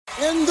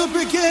In the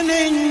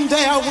beginning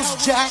there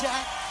was Jack,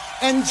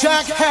 and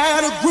Jack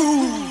had a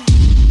groove.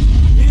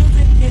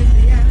 Music is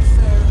the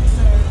answer.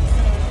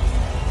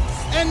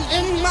 And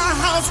in my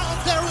house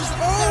there is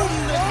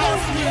only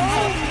house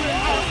music.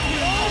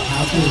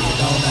 House music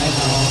all night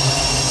long.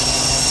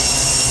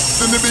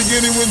 In the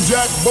beginning when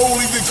Jack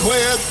boldly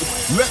declared,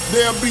 "Let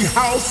there be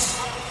house,"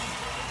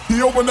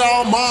 he opened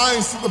our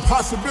minds to the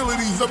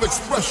possibilities of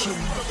expression.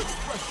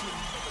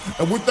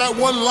 And with that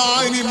one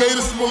line, he made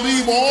us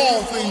believe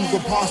all things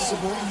are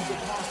possible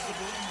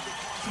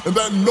and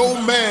that no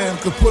man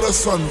could put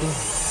us under.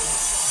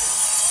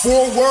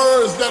 4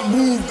 words that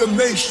moved the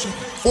nation,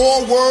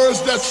 4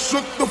 words that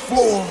shook the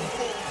floor,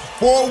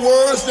 4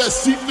 words that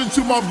seeped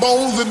into my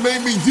bones and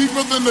made me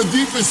deeper than the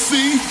deepest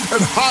sea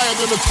and higher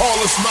than the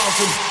tallest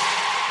mountain.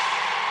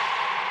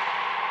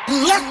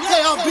 Let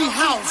there be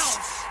house,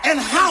 and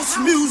house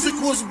music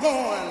was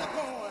born.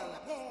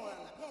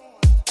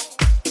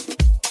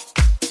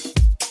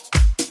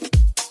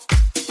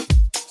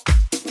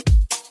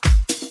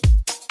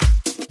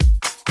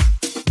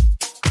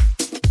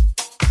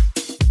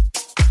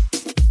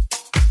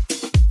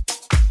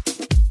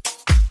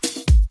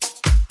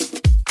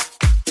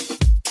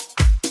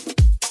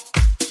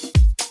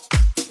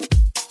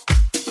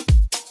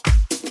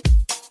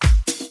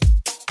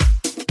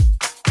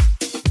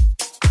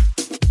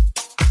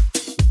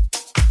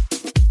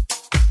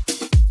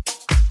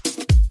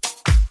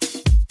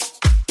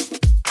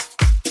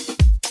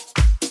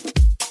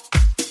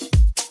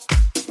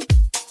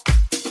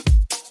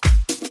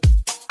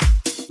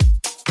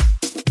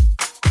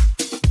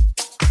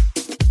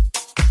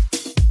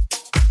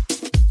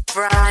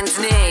 Brand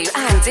new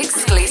and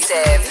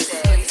exclusive.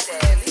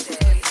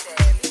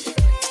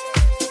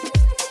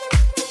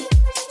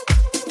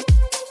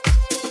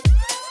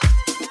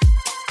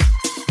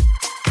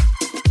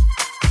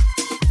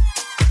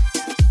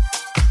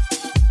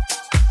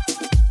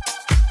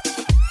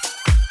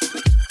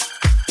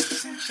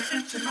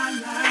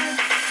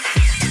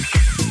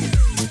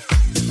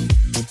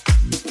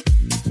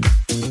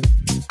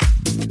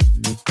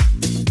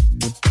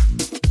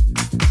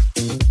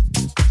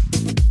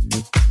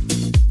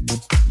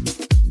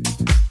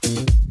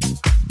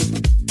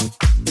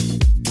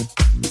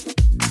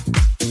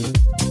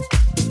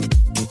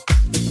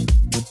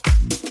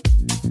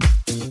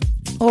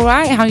 All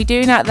right, how are you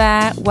doing out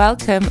there?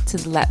 Welcome to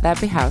the Let There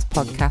Be House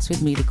podcast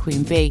with me, the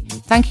Queen Bee.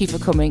 Thank you for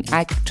coming.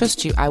 I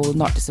trust you, I will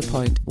not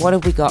disappoint. What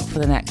have we got for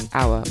the next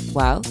hour?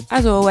 Well,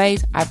 as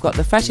always, I've got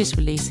the freshest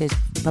releases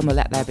from the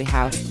Let There Be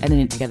House and In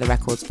It Together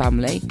Records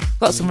family.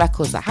 Got some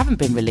records that haven't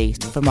been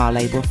released from our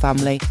label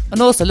family. And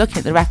also looking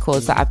at the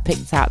records that I've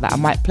picked out that I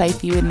might play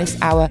for you in this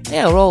hour. They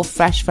are all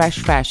fresh.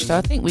 So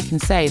I think we can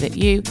say that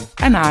you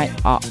and I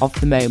are of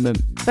the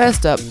moment.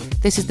 First up,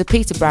 this is the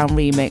Peter Brown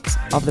remix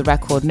of the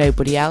record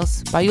Nobody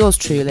Else by yours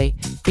truly,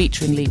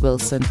 featuring Lee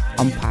Wilson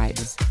on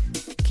pipes.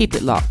 Keep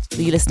it locked.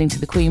 You're listening to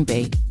the Queen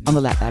Bee on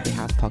the Let There Be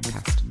House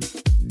podcast.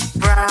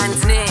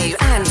 Brand new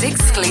and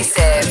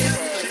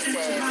exclusive.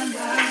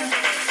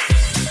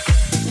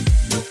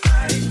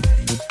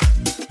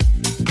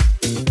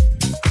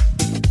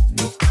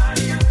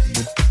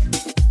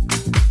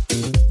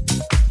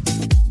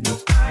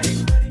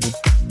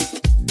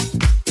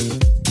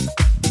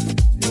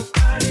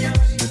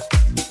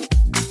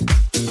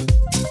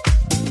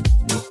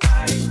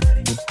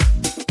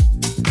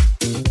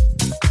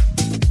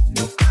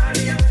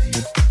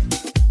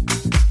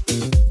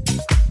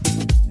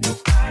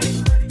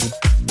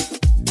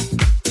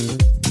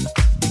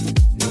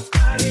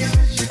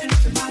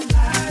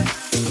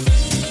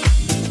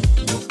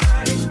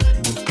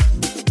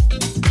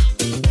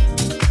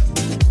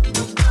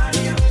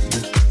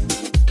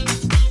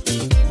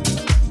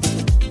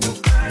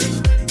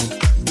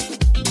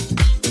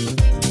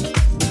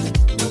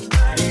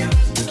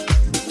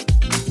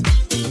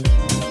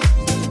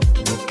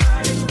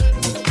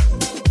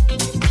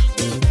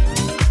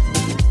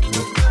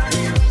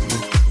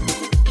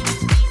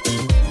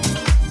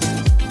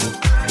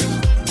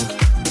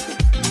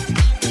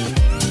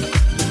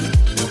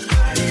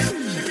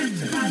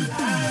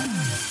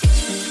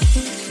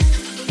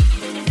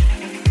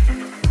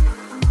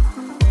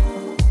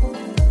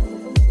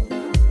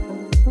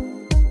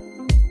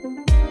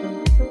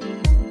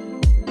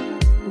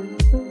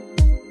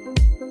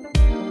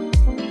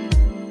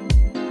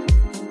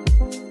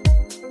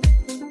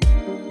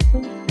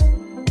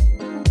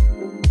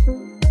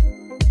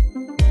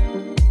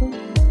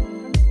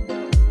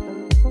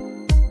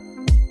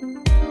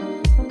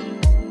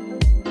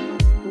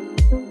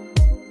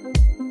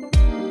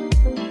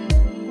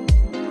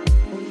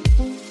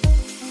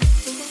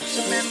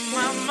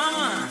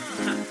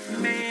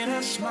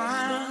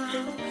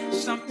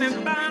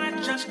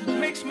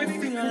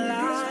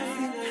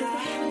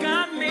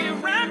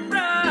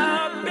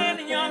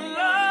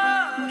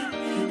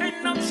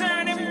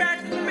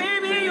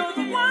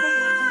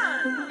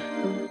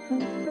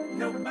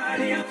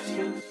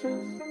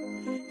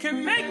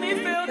 Can make me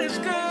feel this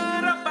good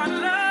about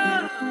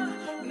love.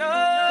 No,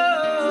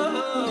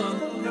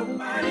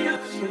 nobody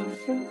else.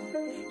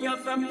 You're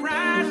the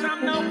prize,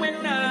 I'm the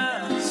winner.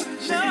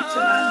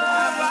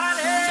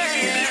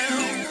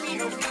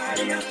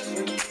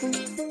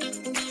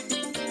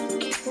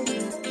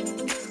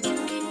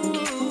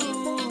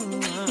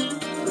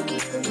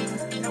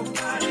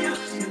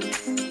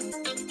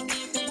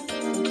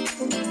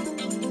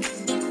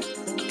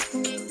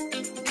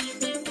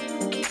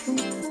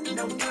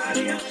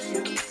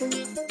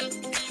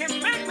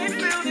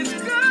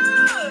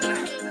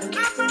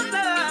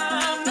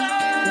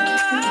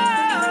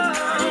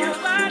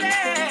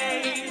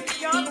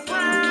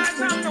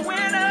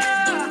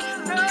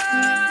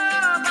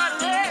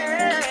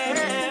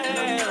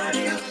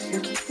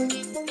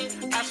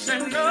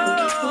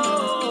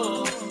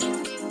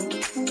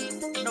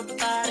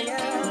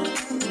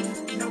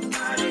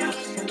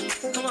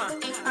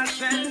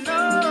 said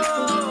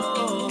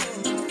no.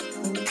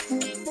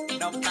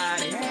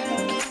 Nobody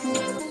else.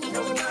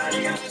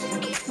 Nobody else.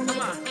 Come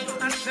on.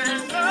 I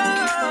said no.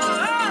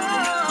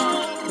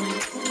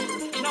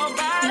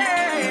 Nobody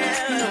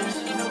else.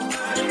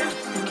 Nobody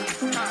else.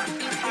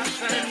 I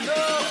said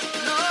no.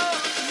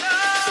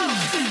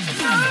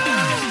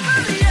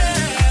 Nobody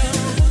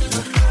else.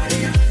 Nobody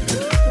else.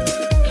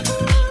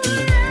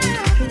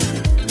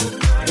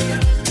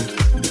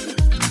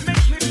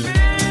 Makes me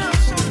feel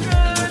so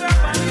good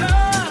about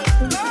love.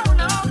 Oh,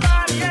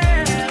 nobody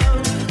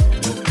else.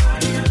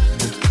 Nobody else.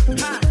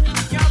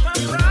 You're the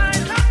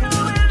bright light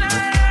in the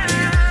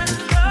end.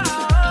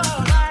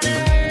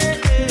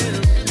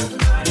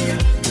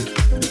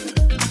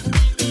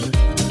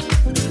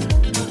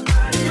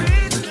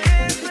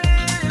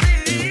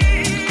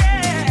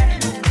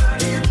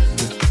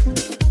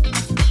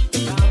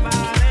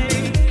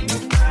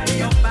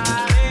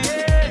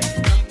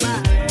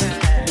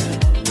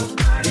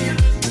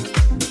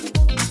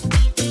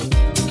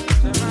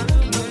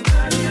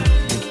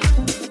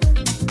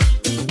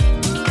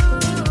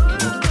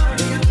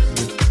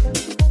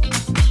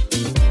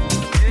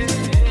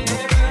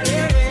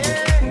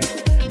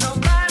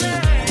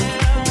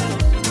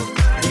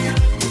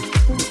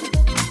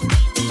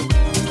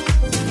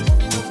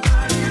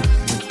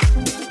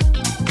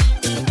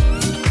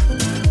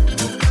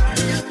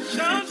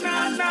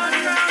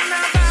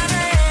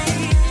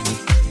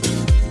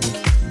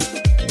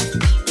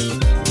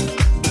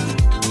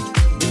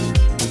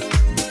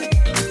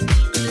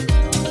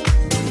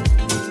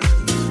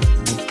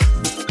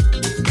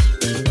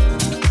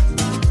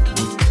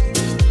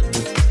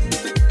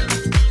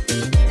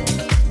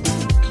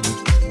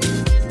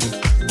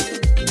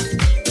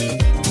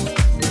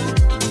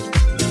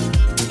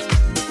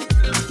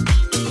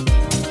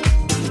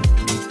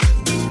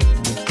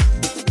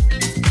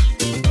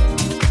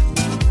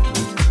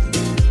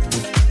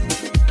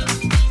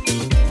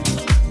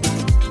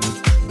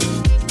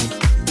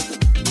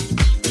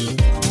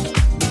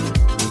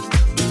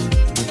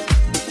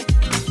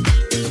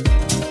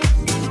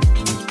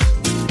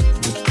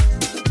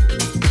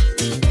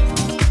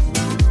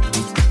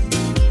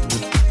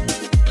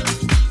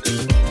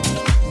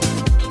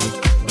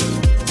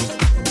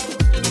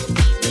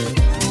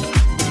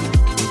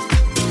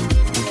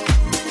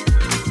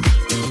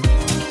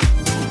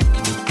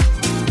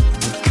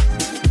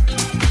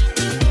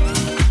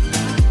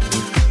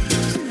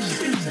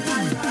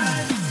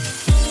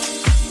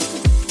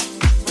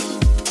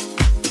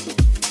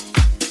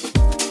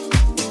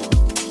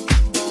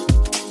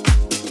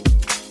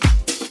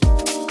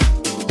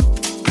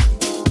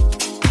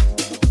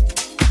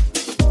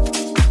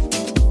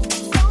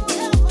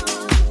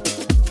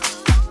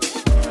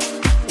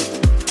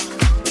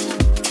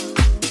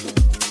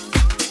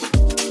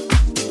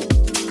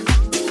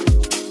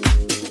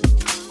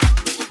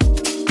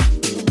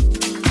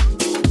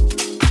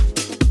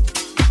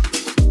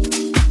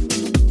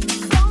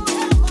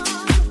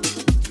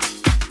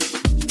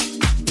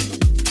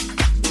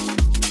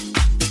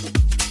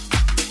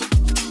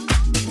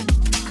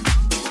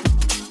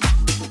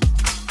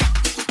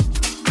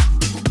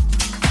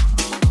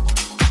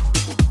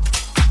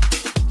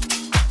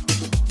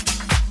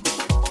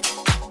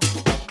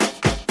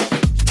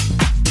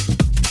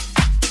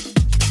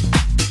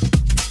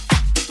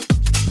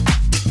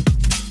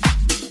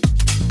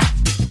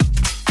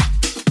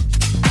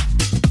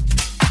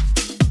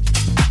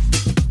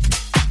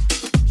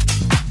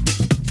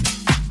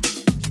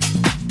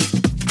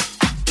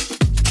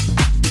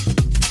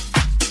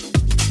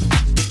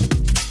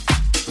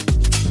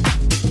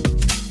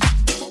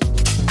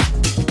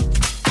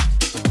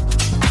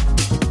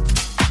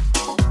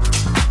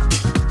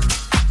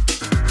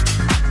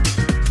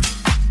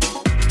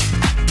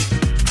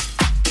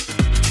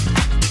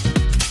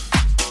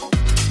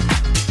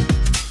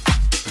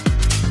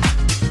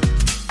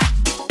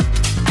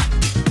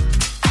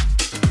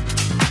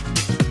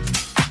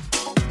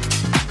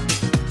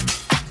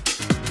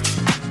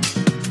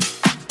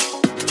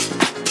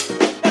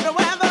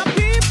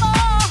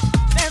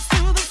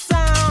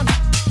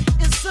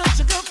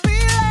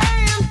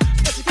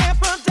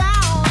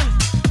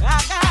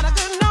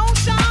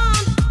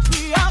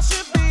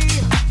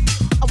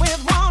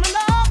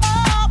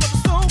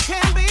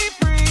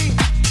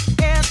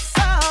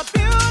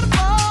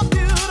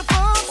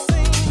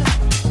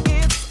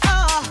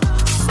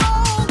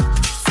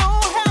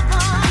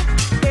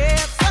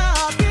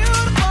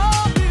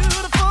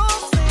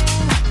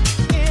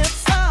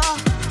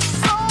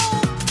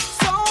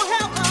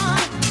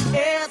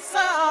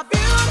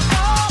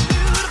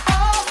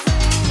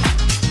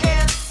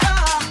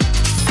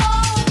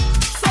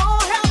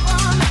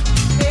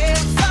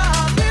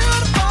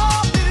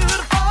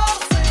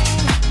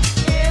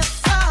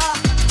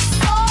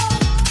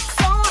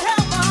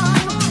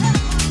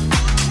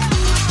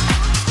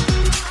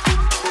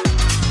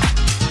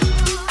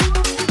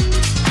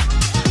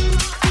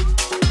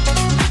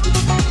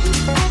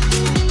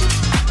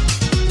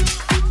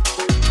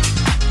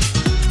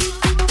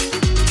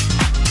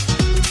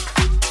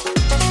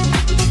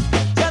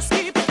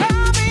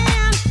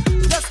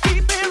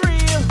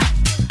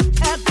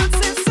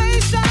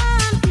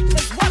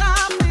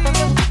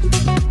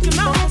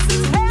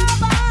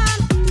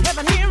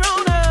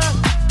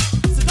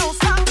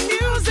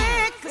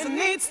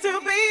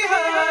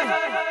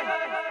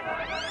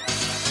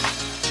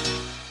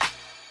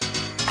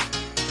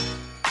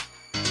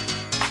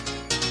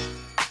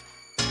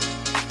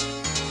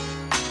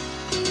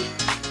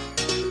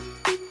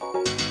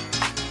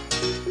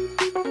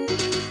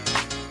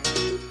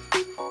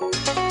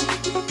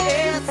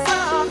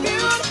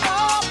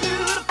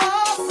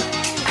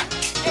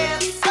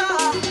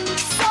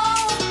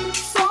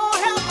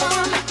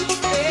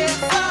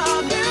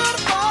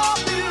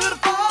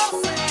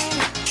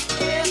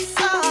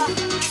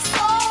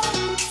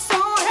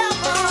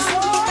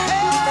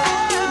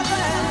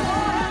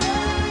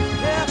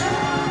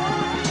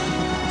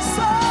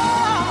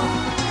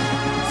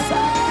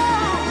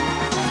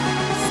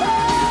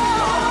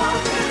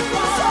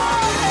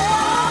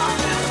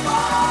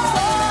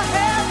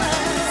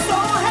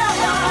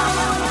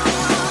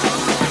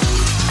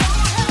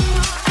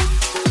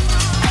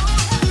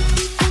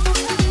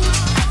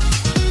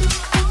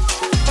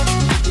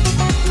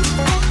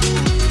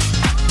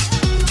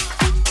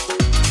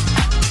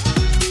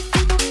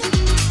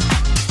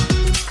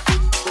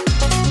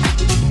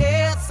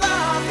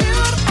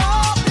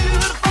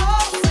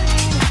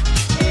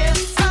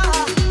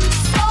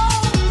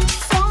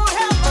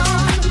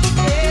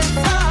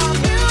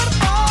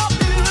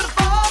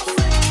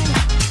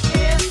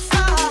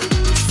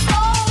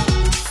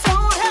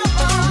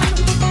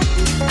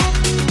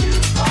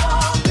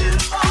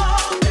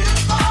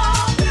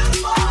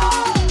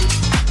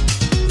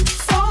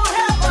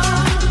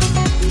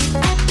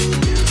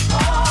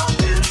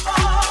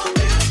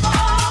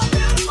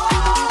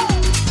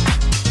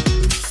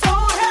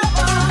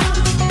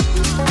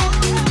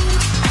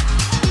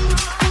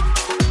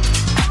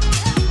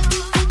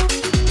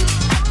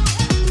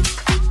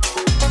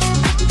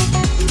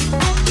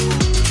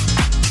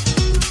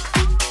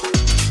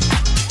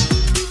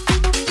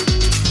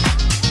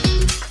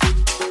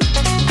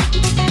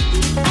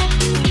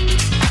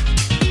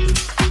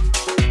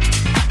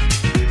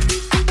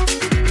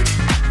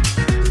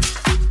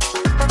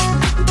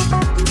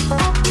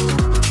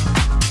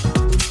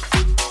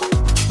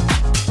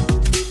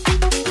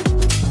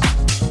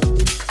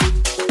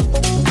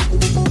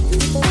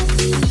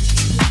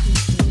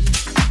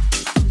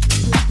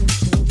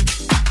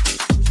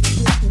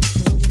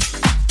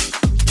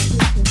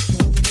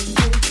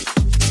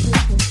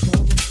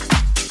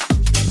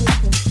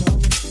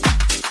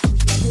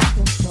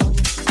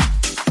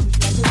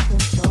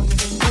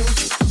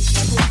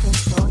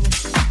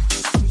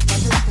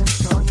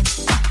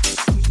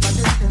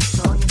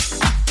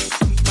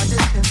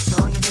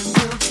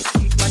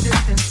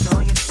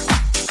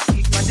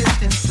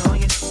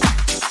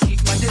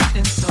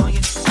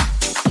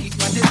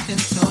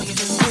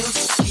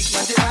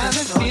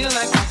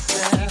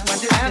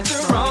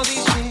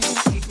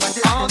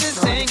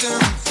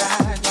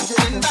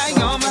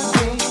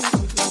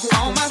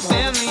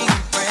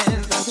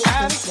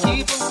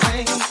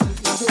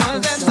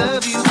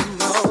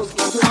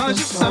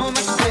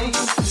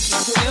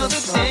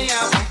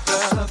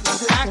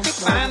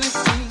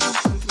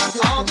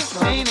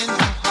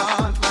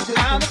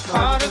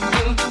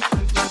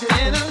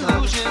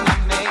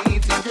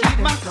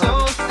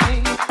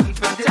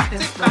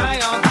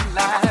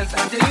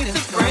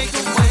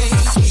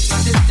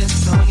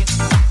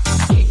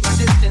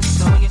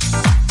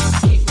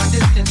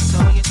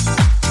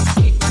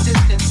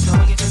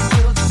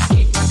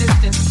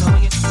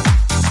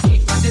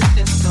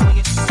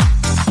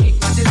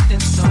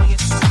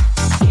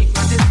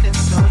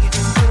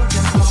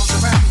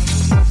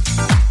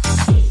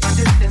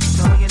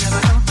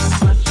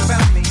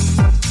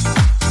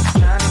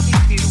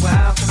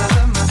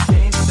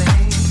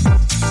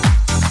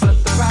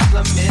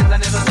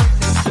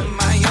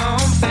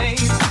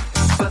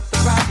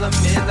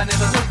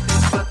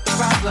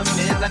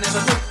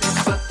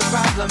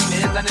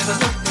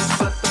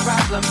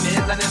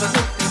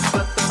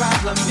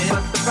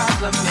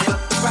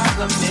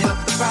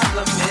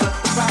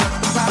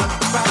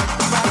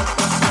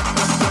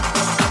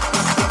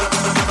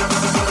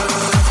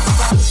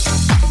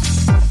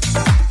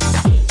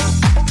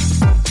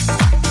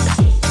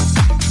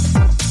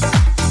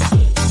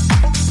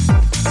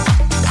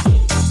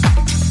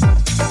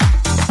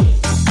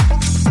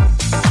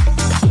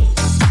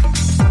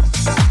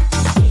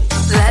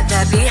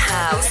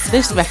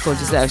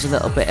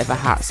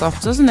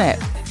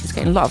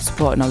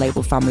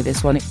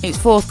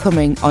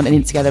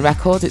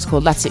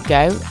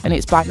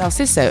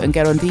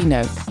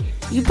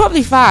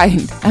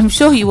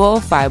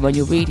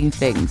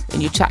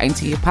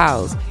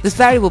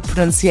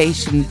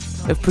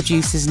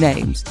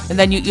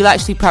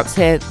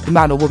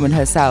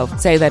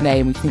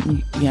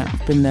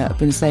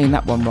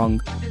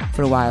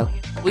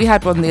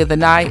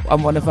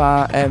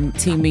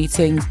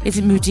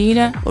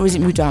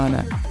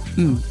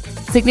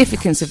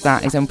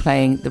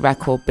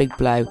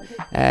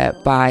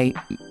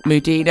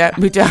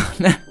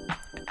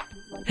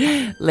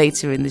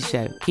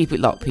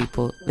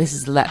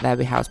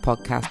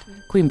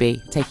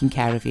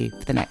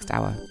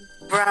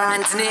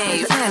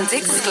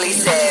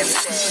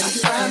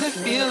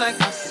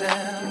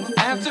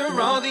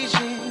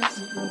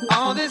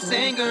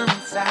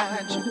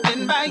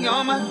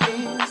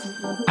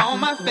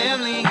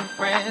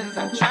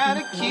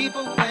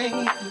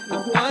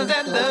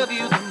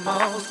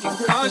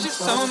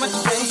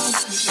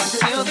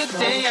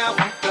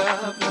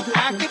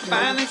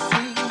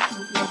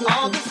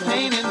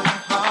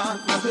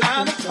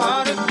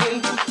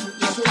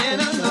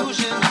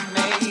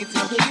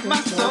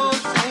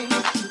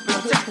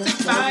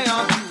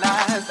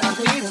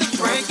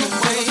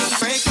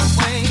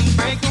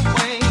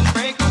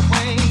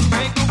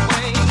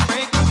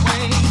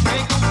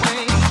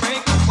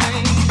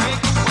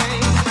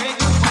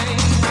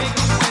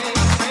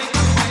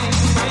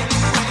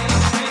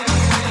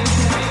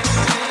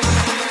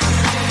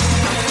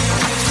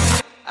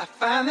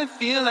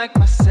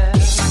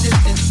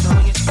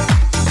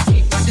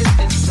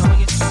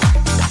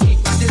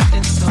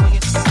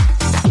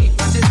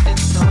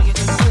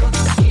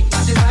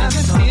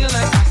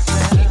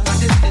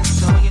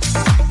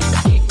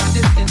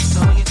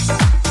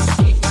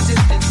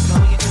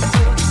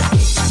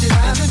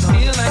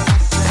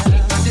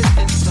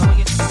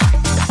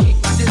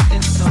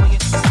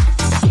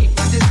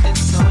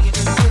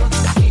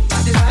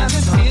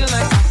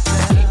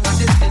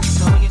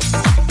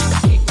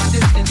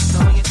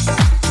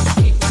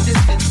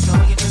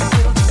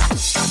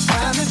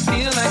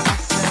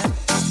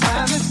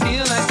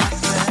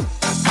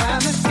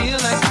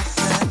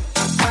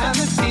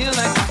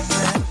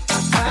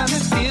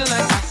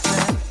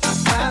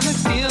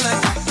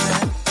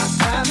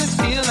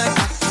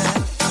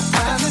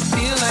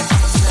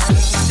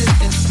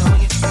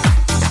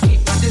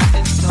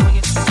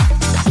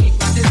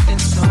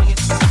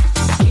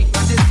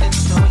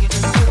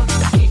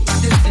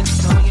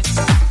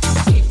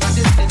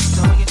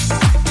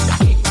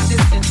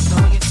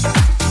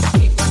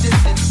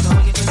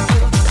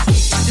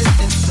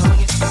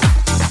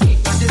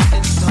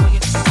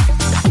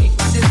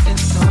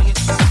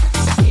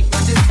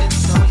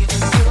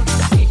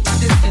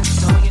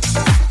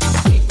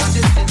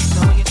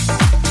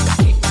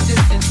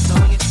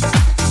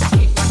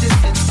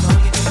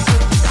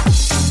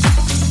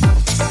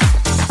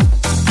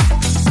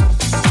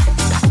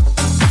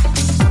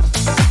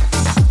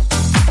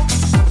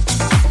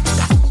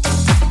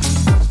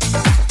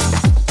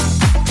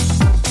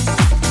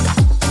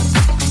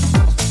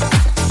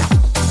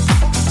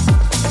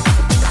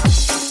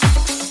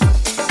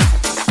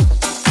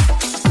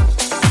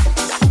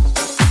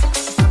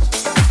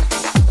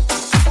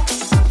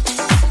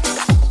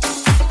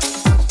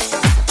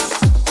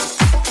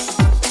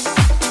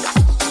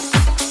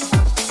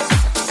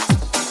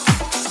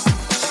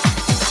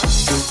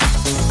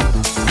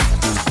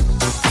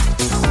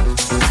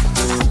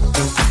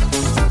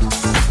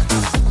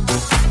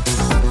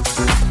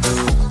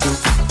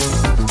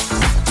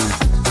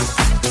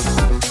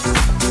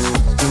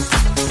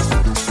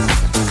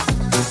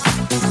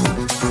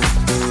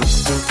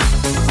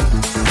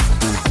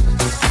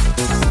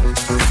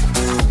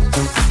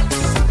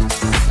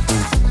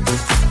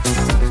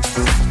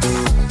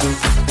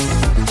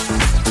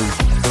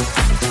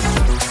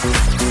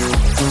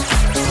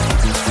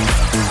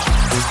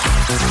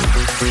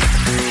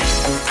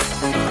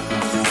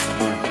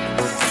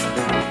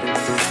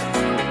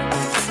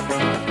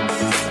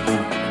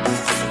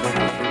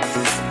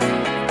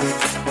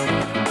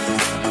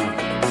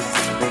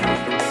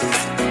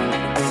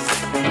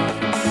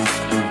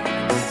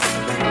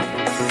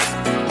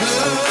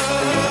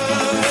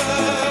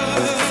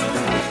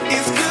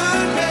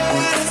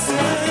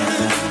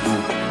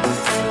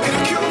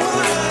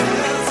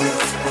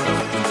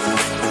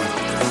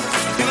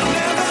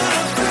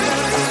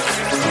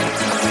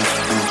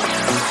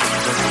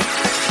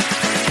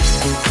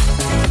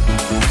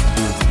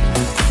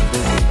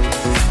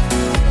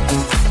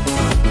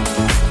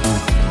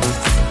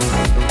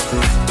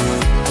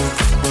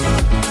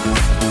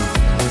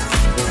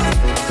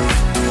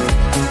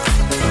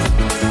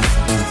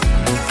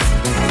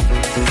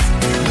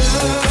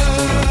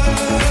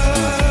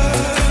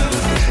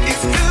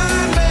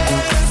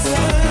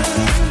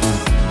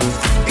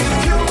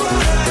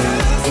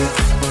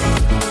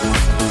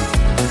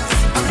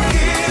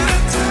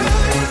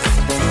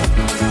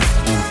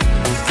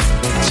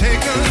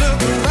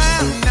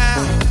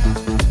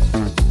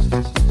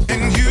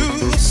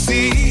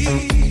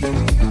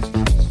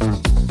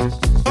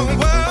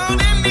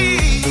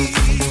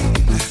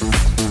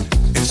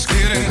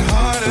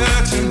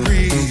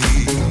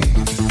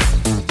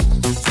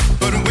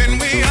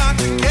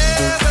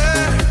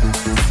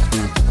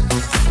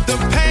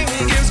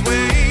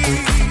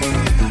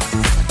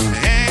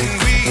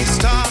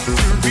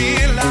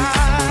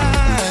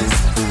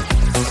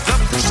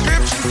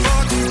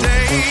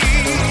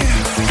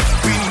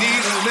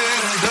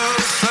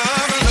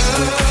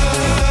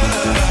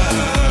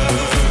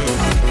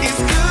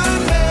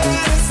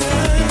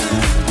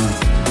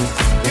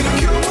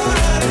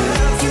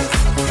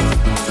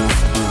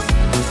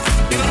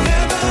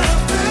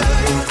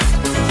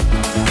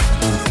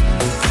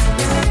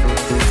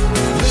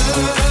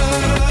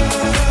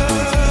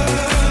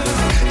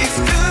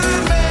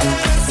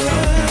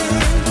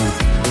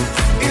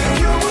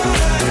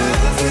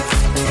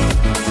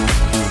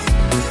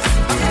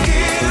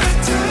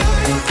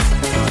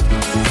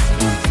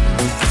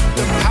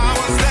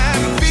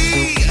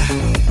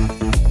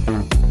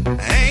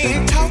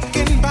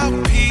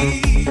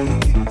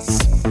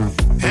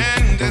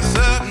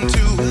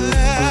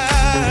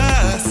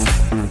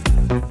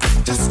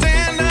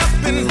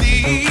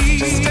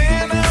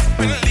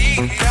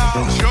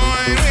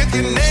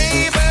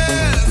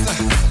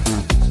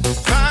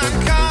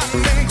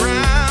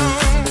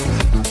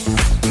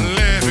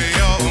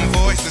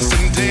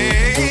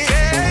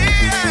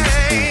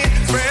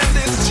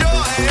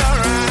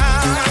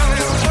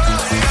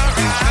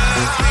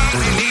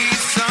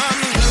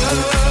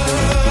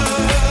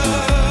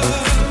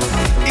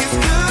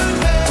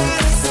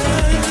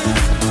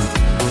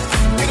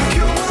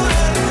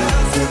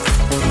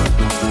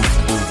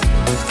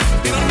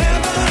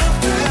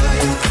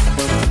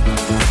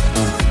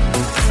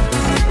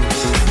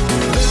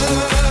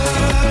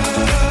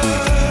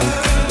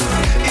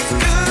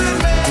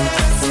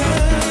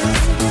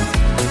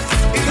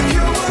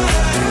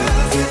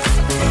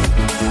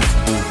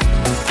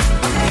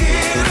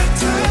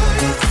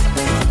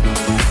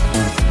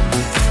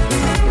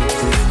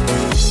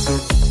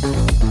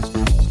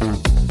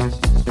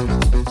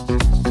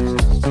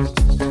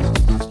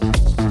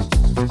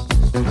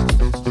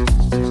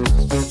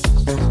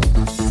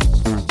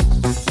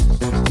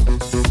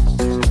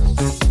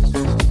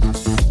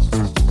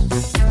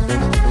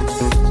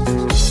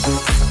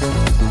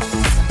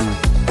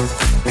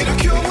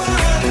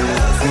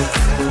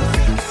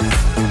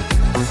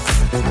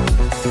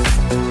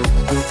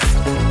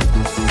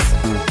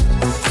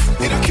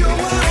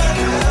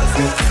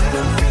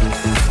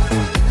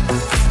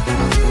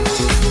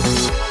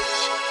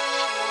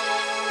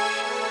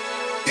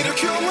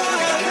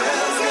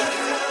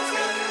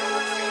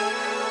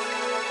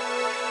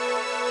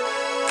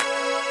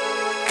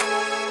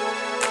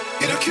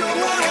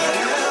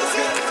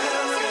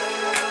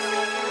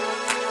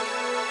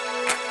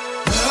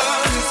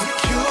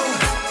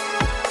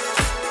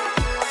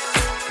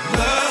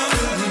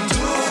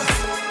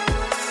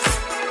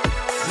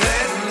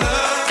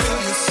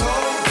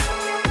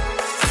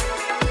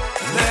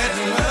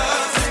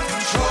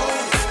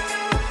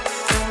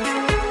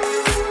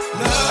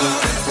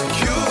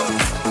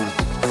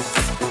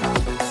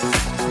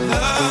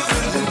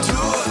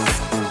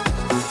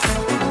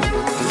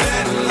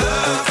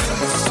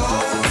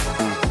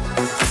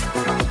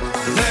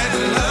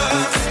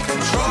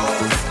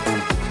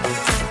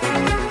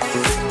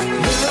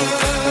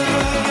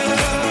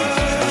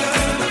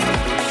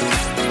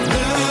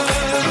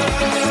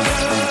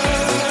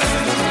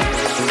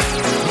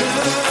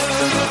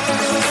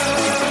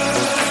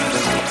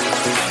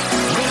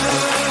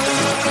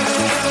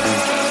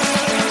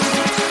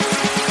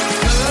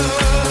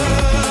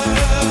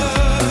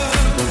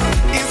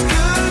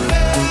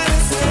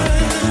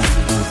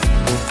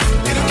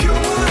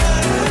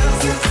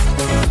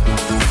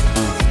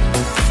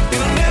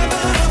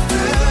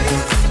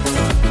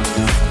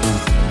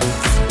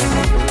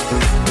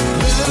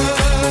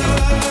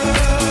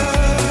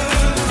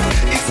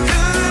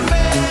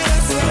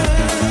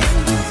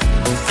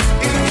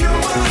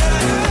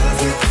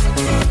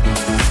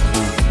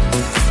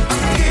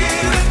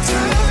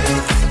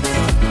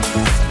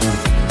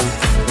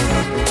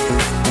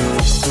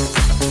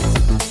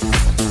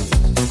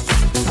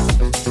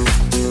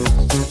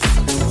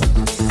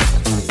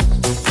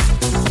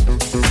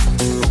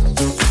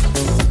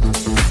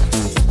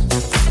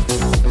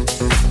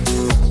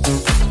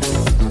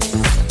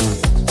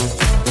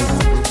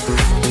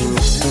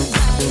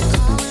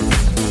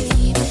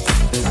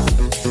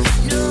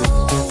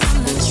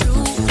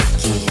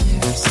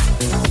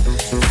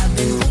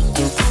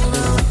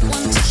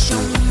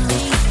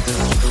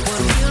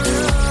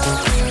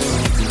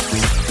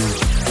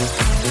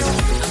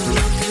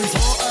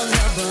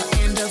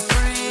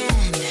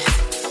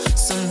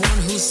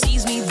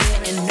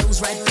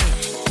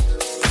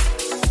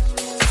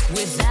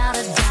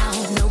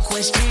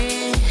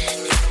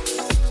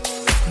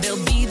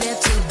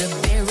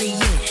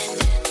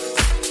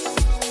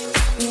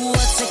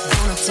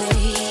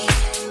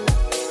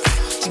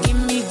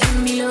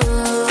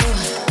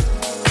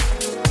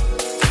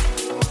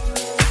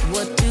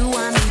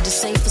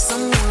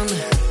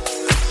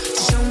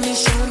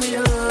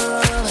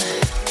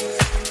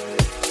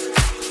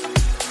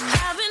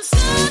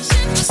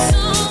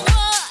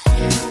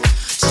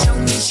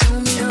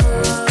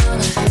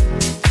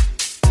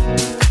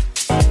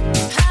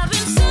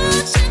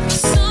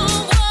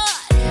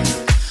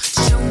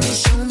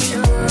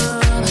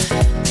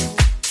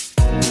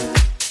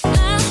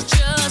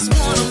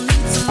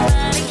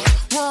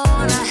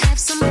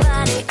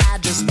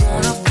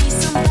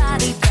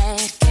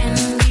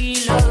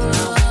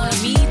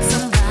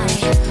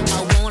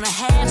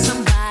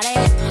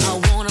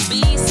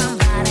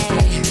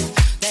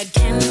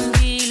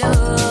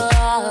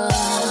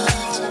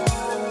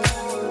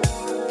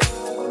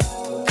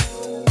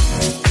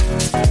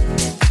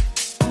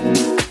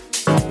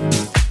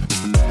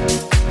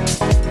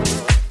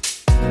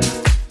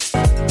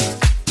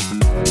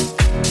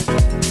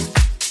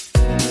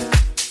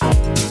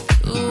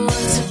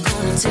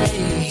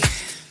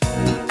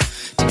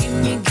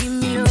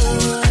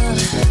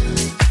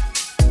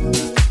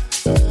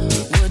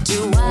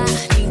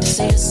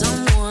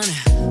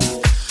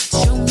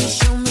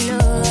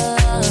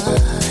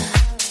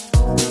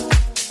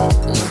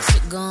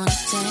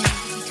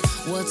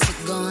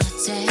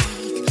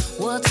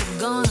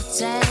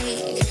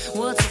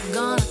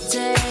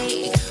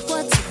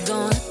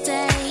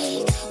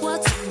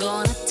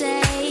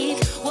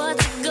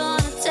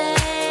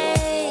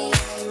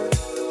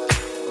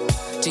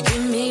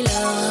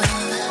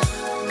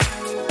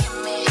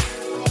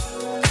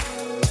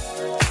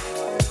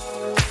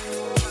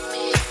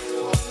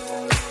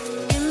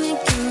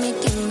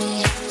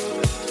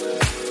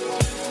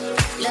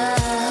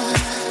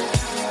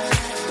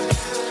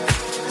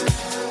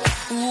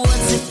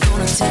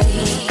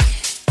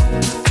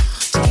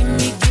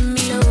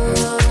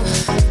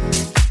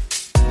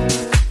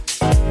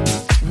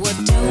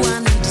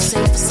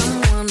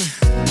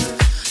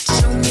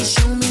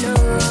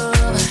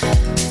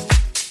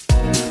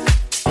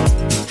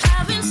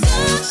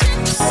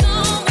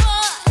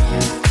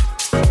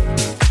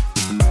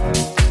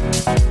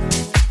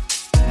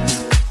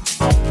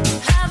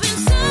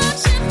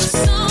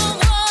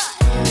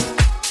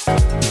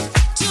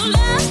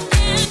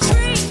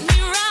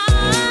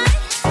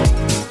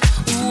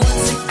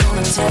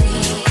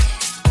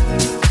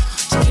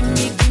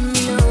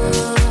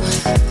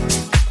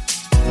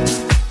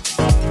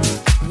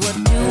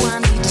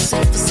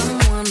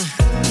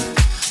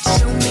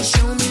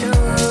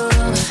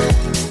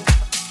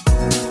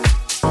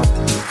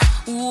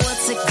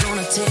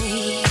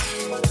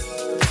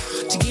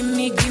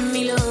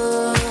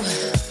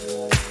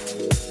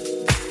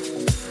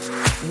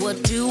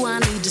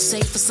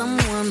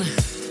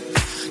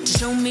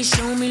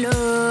 Show me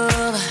love.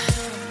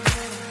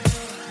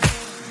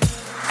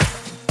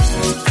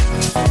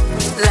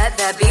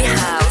 There Be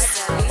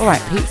House.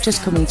 Alright peeps,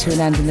 just coming to an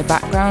end in the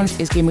background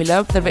is Gimme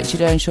Love, the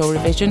Richard Earnshaw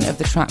revision of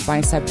the track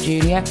by Seb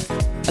Jr.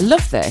 I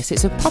love this,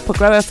 it's a proper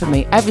grower for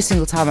me every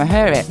single time I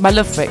hear it. My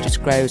love for it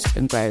just grows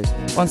and grows.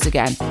 Once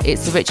again,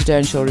 it's the Richard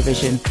Earnshaw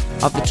revision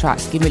of the track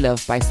Gimme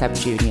Love by Seb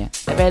Jr.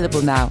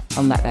 Available now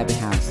on Let There Be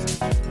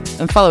House.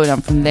 And following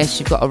on from this,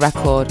 you've got a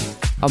record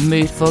on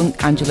Mood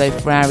Funk, Angelo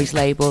Ferrari's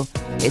label.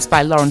 It's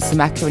by Lauren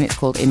Semeka and it's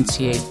called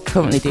Into You.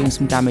 Currently doing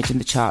some damage in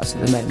the charts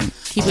at the moment.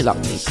 Keep it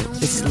locked, people.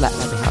 This is the Let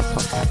There Be House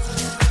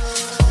podcast.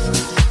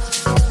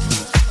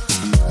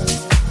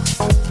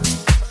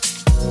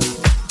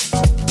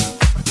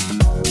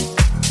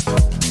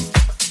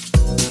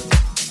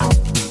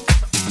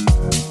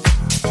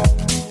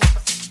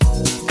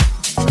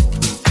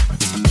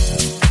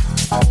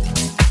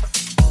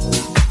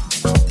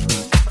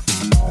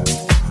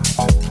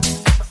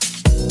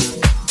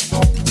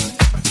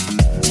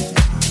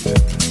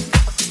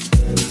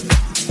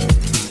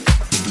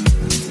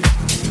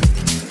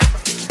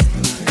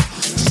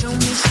 Show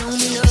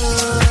me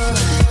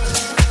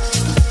love.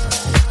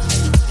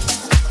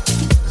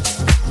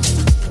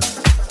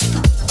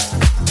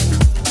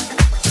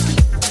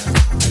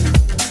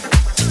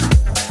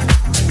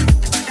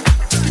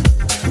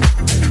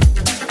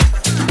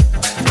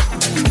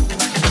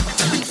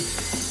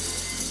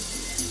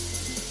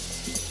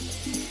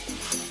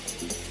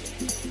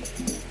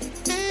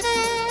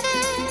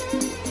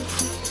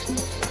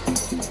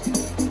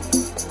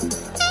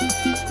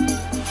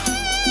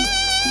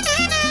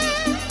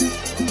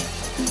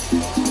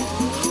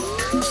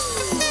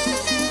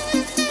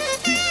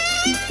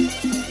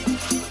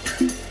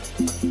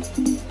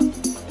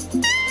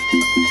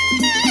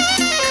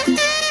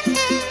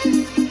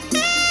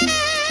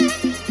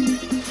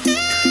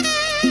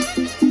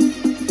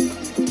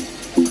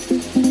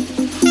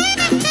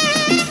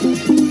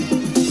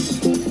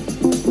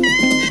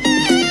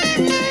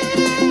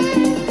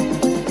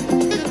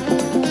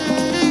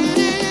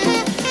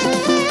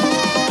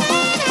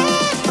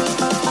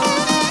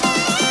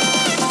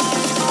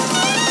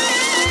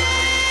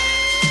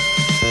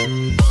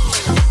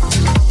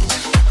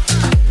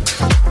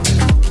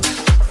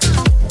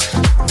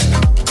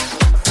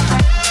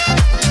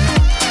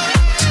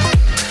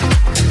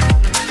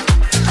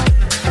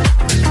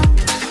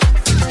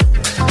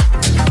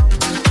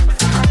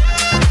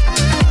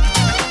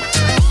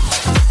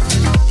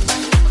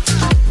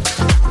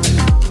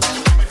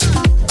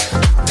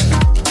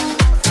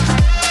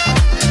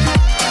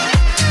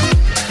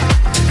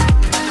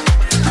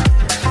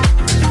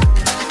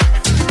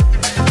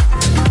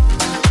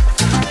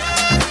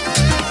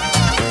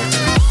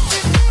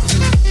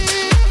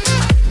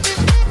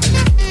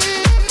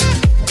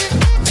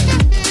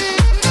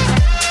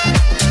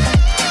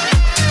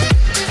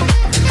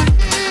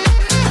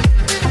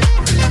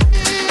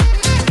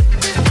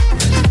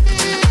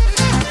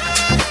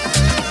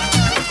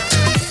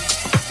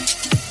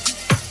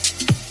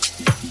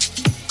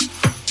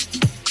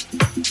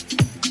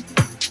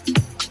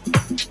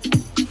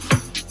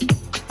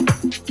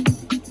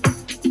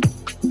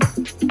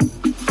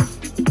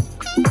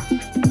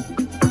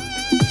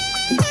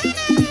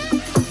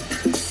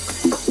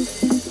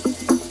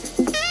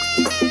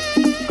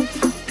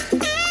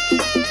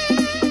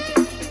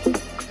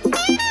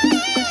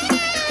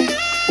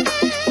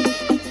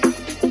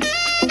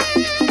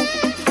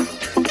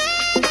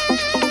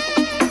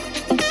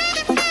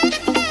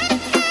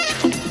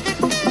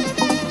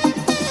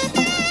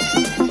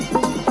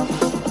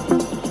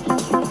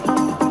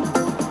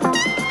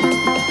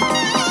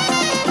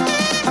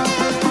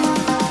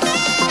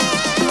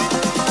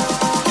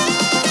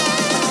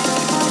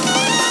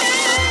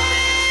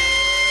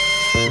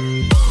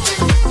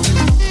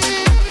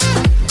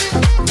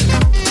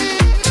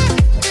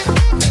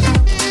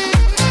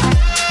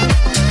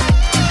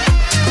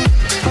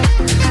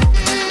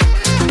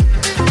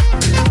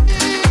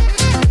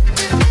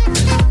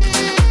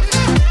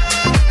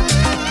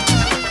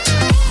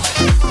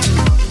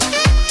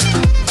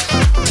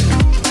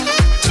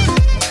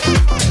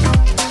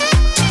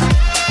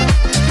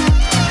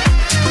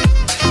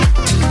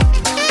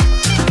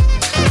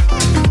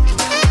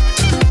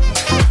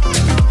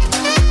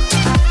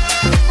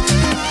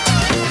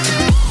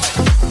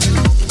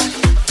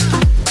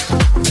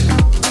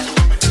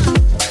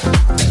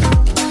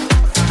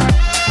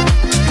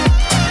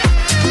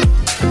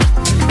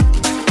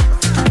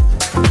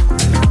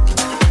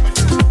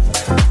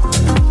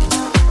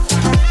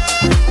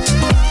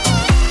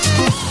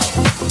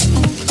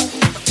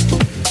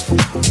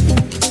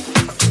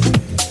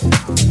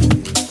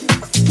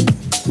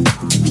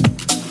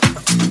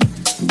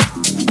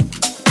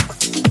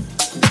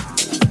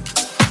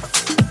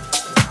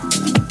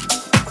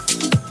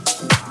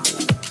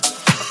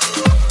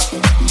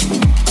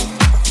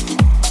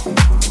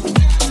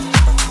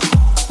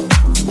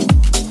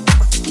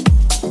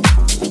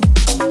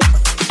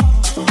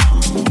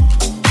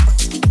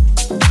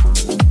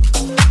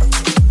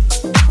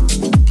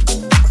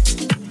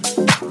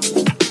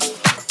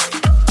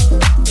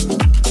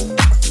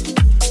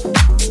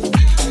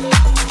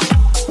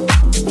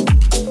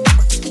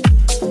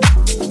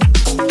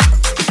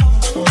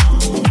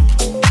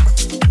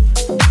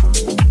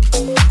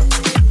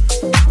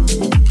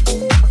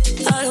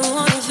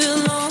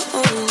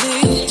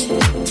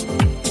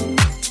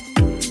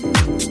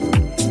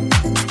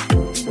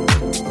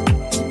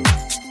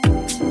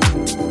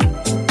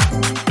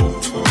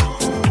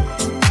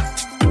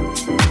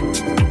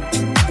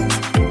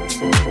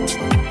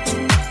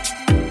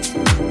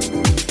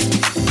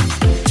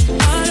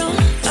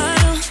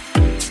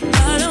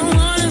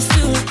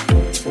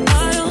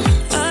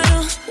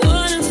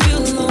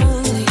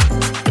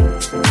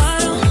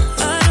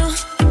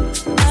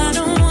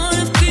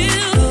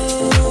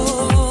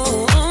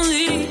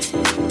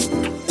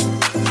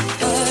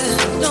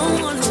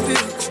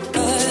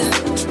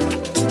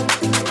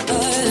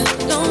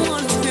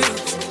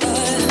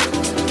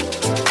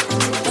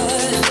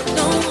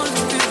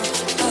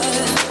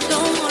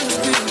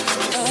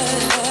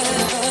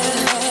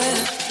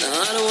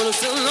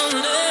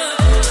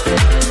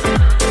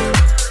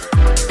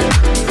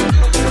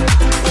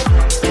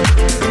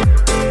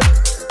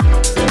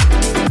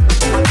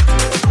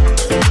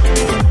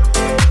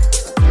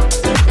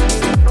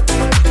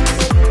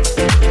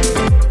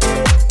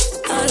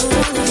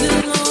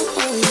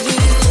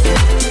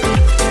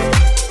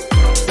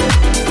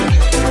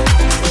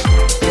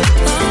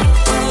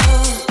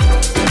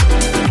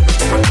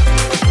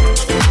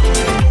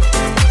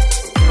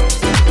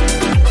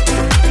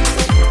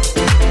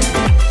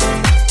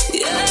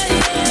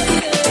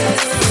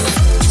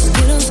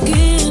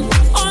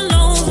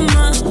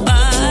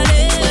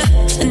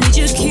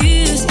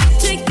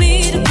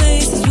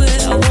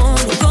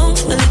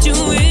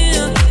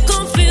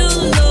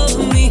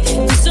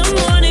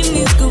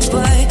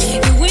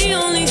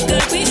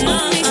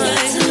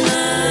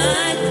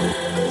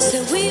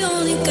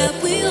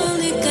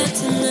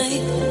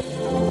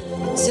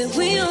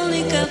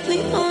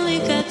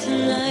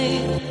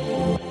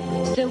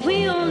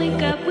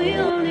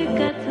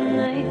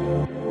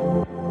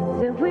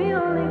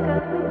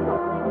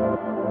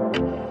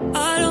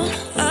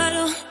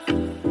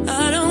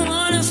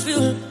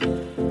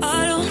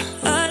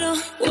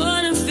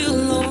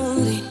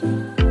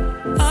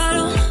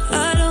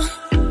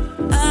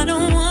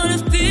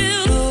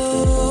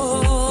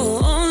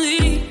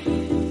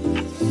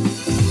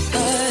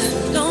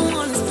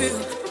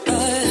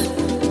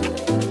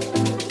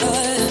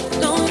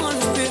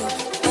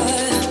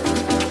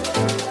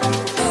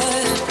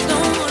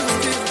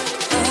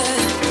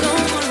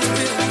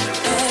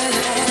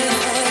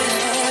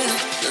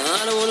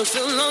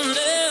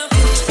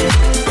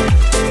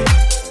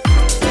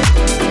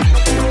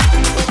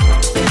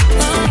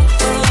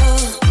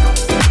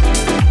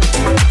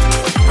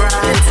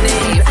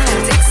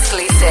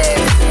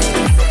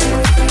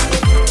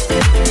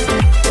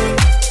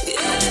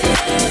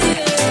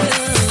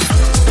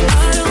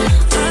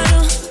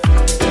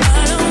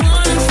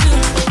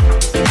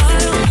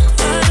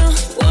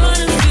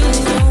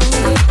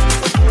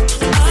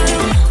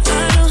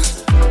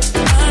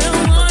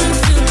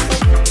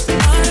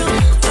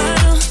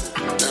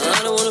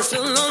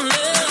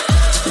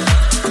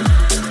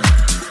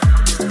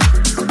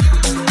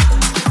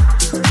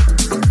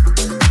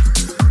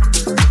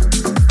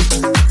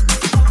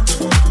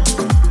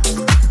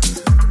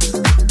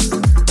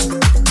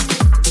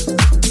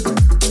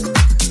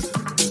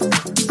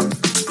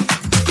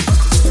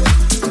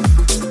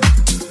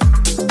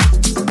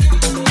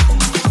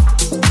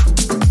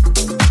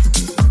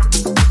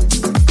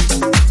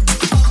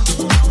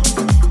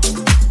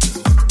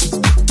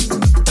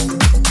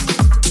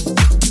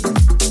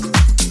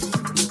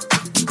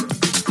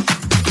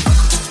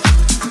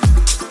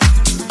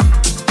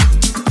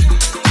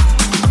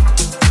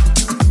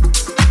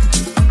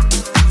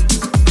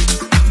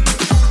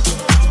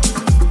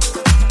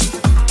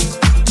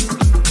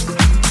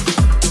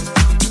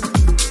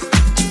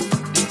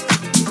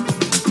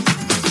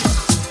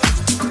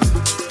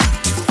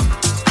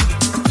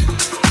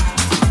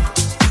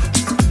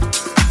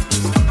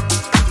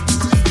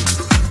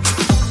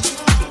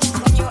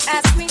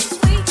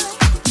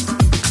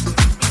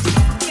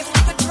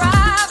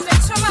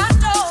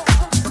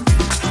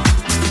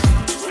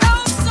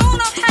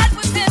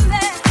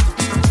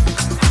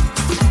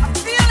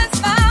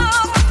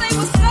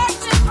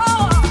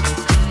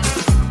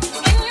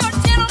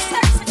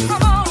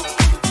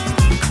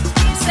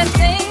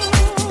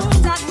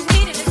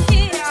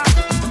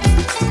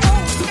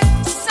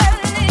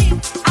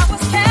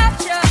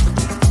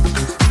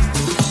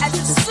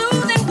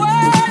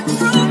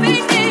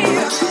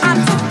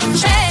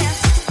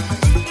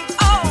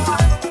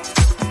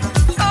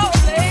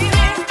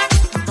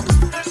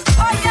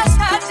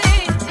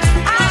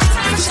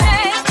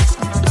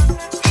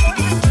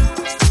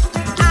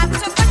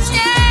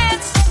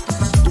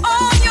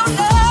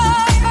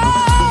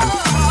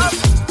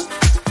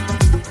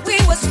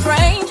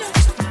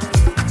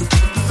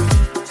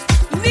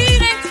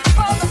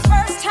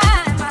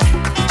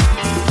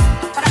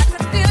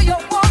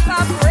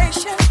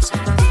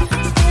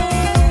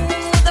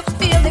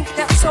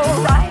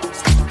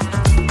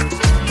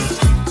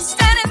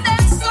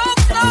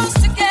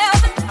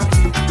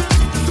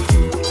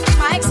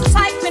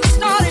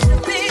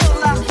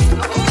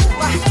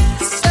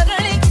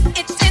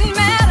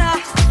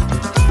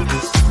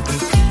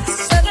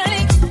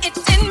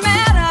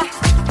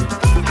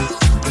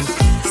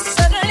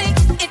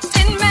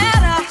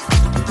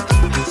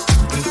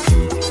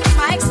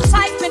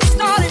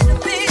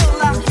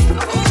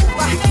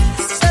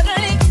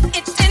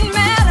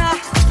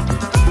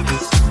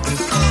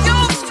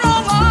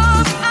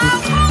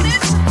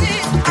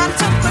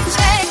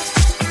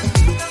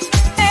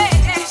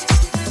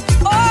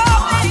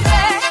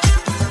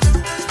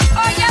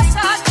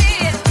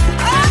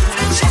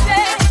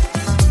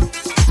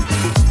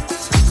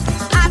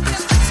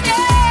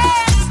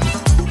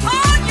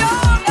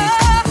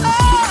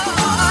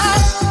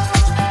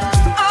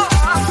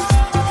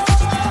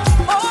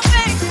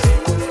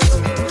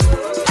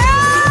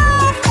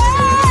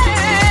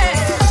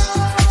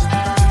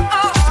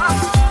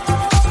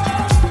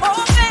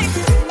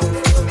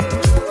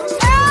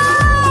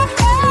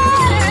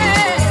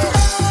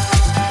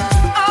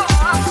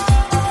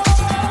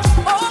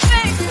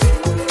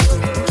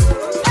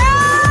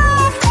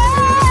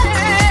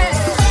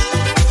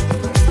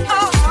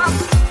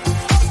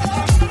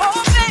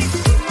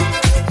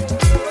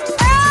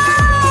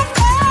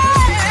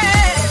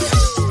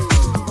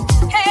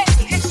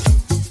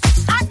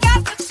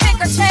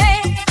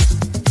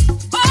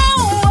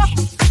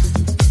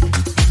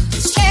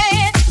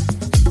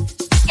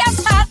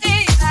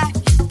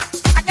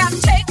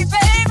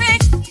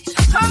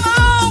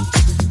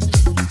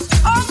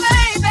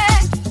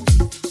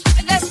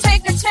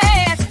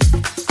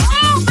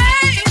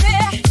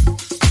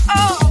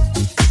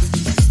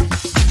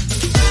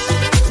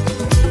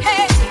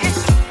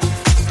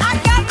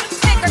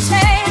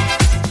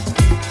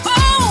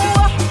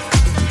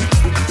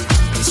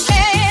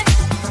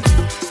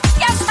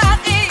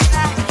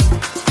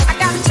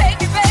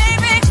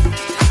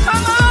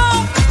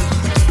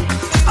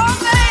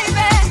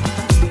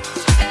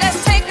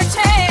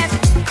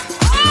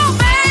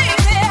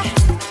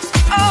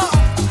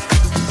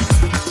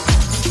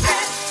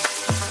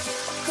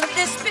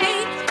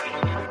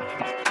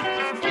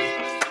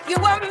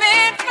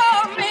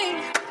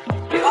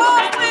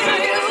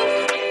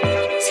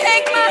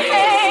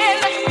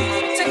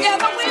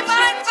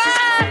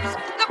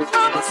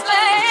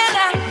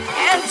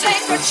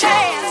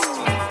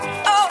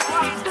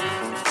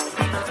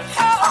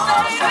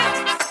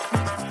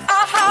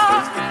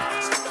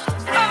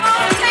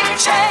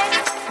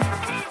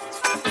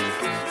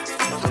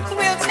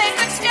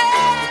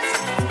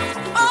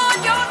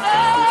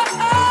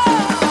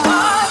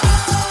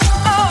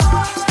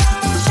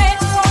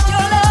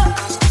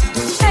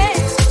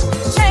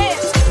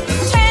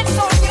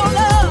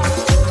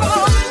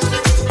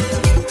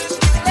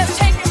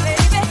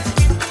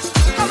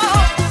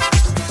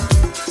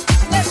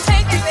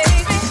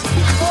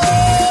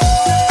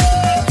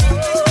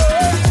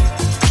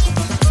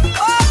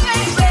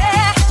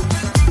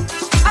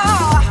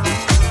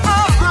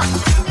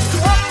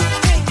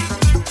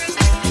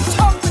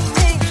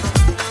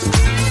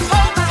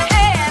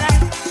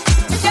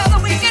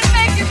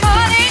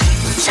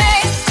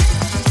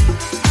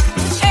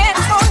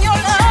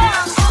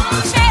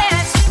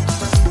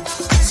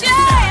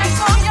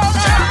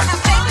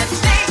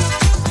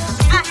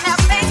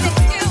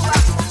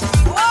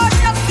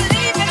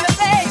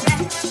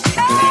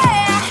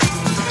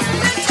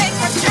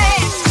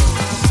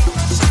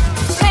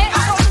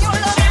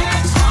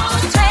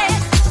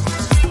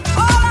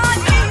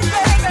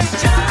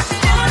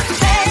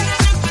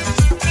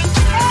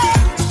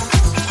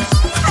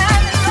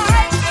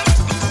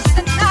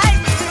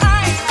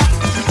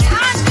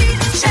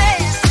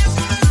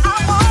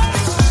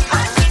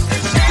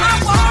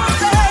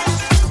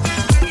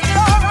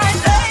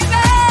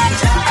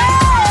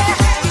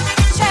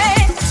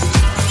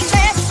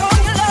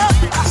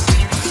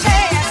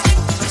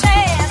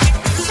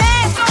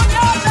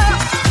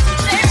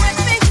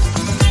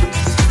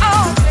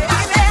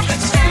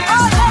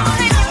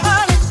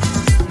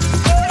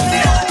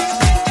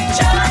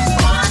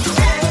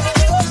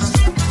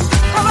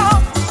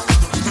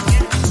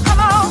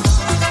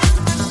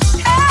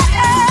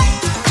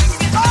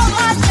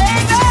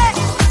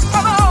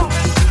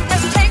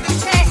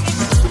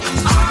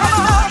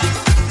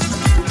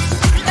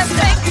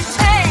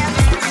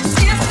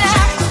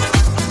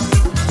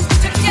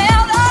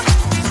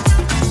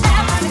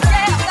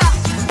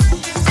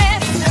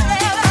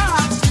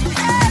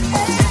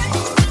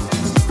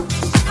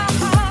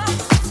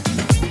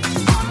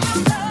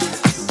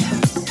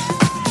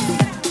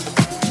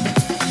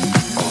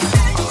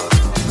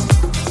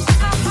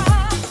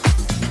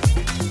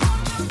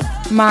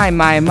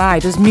 My,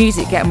 does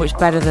music get much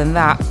better than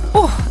that?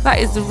 Oh, that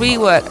is the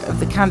rework of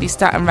the Candy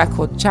Staton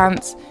record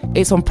Chance.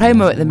 It's on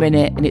promo at the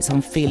minute and it's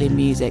on Feeling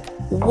Music.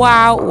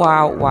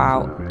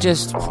 Wow.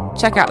 Just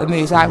check out the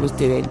moves I was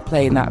doing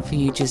playing that for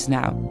you just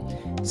now.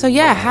 So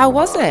yeah, how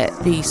was it,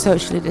 the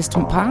socially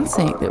distant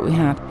party that we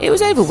had? It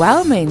was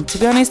overwhelming. To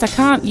be honest, I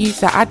can't use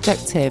that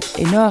adjective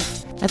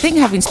enough. I think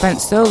having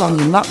spent so long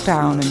in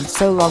lockdown and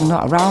so long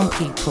not around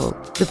people,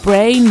 the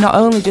brain, not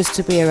only just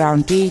to be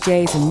around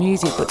DJs and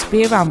music, but to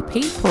be around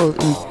people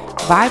and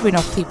vibing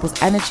off people's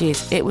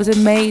energies, it was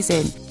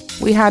amazing.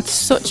 We had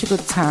such a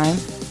good time.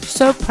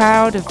 So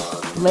proud of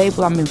the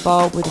label I'm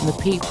involved with and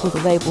the people,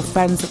 the label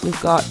friends that we've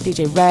got,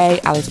 DJ Ray,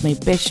 Alice Mae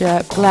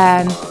Bishop,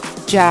 Glenn,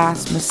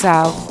 Jazz,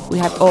 myself. We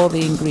had all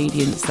the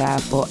ingredients there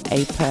for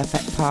a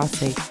perfect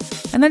party.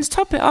 And then to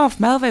top it off,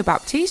 Melvo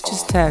Baptiste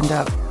just turned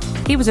up.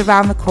 He was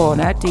around the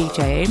corner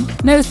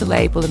DJing, knows the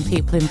label and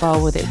people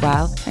involved with it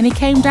well, and he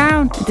came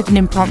down and did an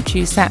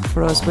impromptu set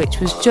for us, which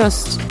was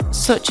just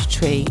such a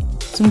treat.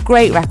 Some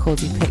great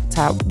records he picked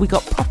out. We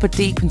got proper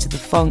deep into the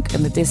funk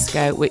and the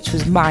disco, which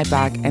was my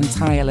bag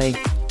entirely.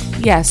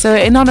 Yeah, so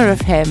in honour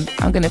of him,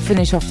 I'm going to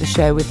finish off the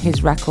show with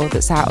his record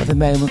that's out at the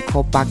moment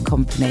called Bad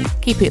Company.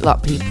 Keep it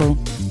locked, people.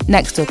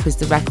 Next up is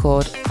the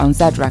record on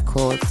Z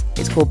Records.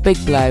 It's called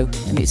Big Blow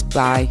and it's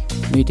by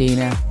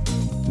Mudana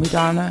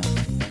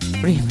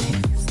Remix.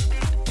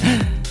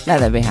 Let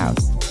There Be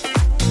House.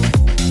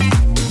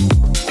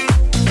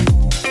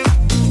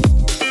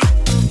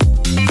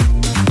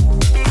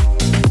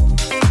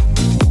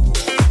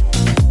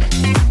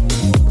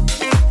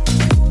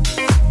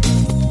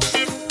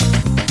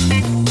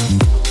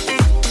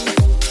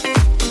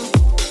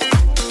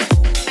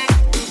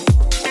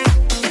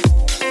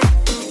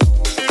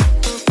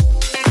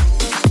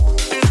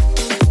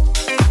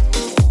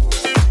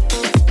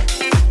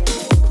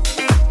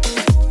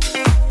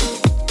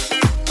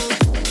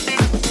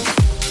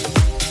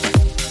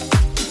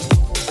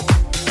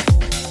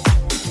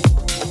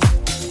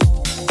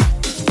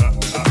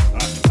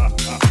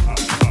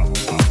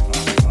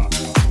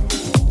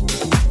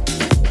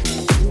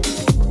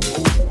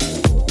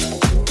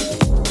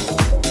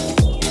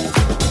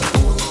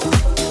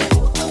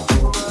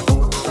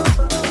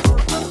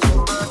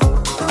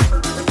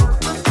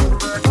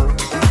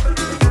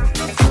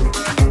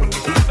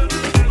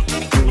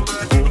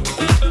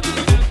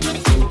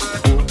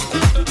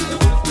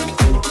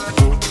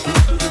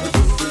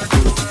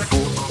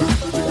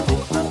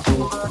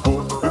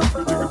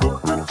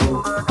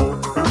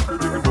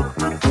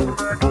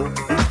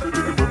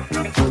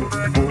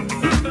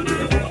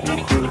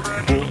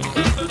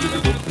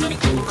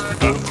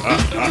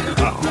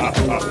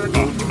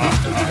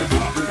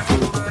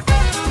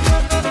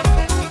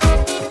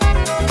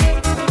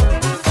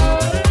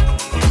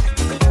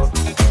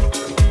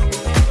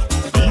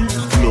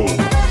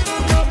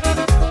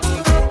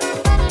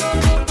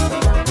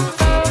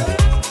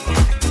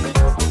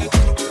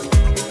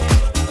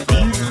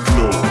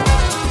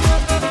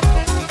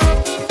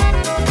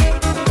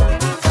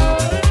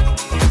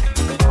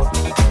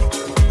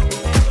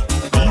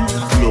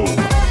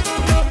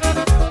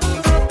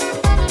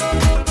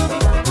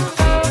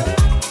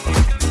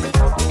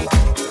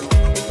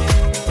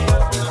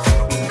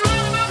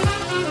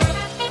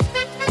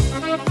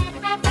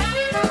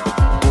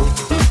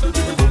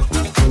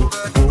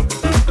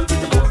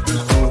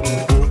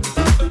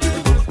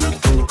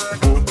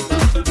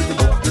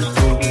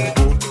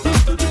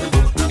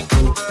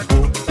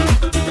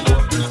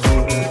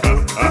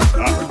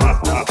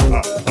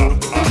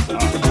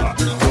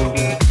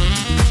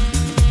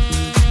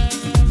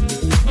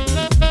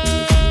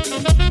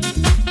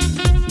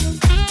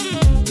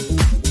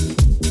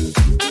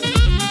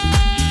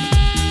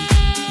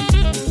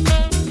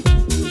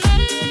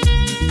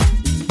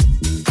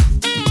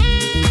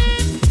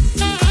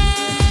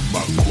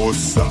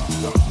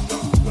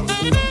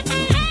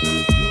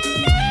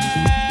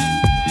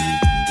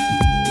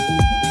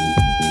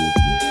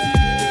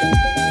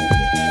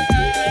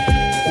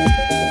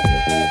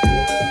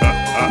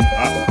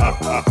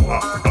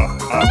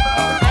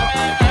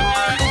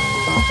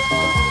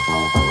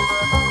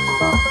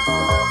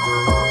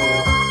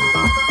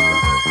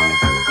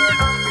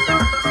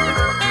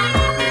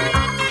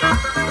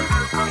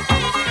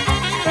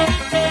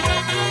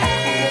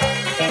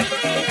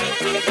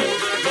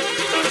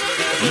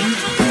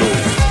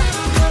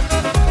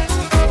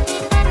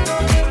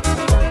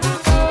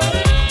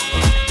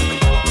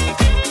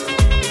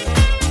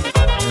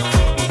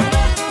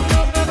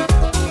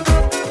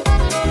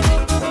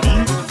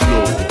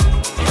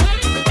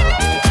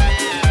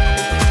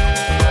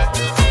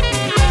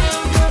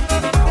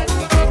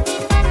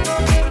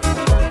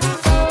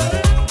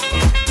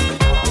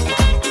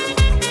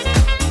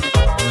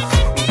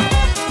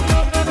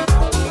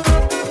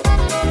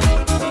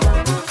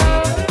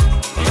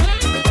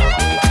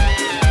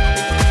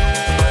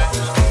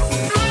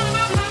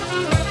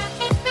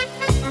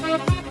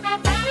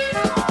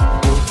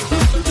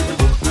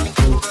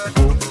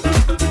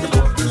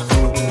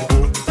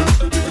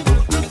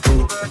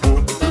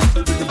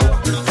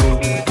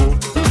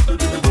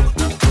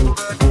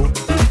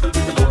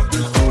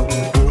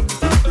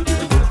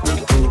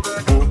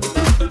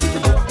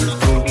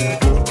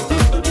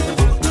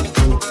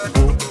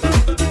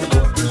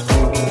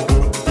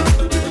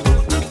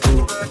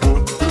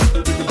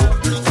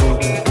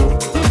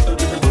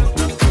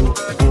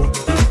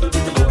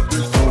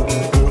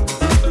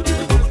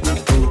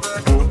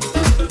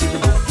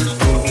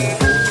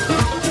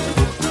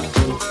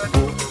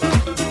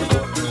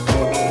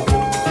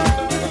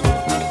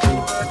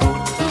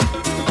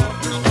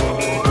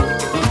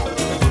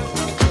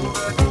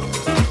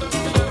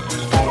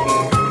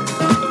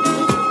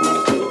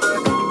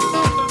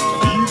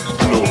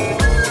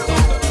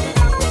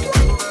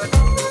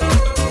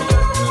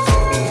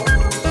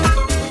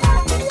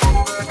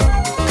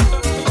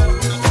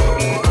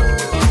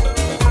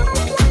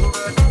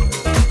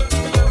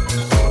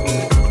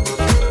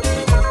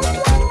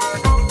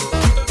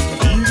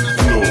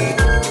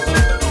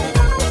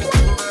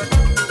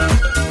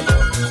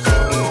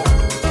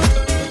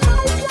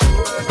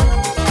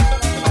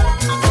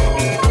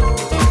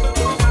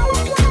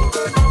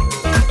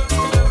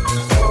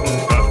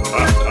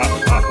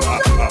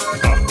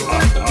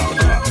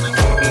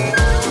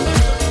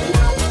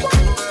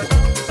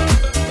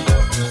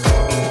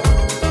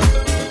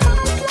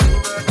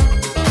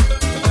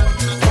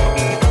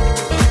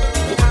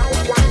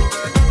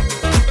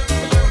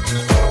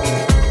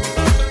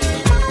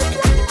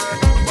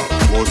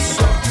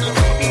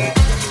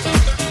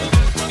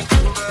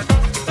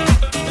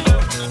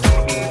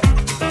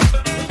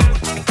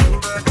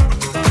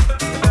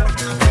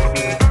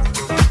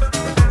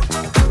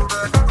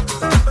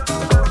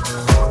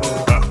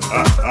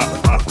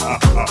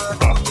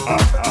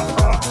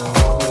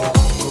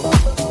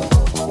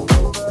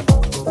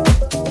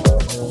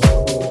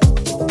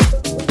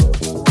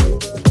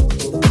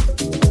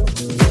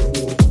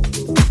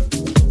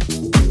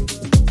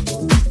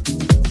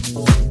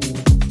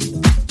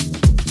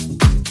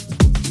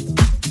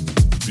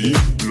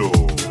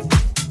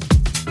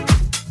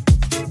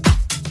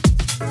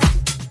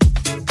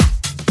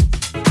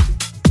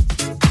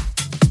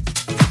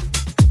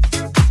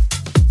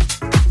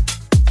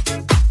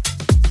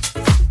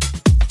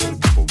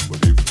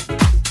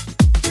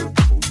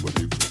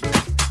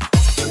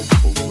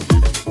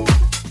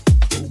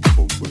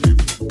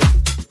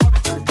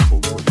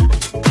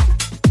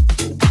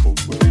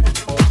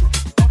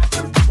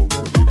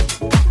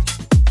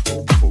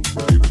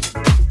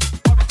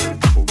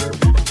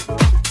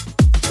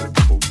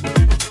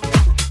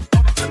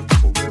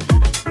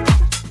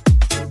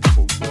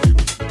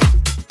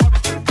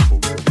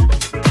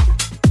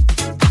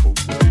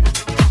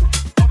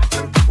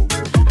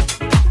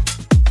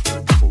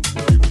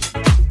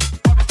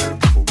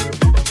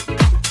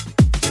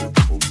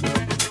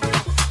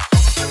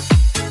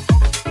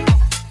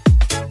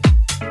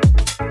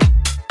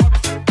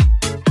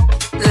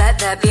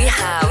 There Be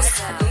House.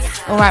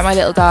 All right, my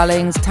little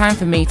darlings, time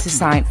for me to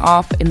sign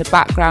off. In the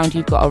background,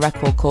 you've got a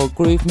record called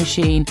Groove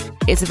Machine.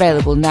 It's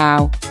available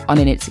now on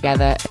In It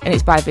Together, and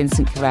it's by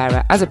Vincent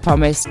Carrera. As I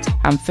promised,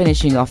 I'm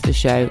finishing off the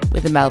show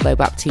with the Melbo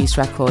Baptiste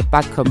record,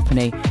 Bad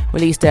Company,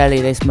 released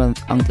earlier this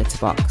month on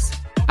Glitterbox.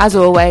 As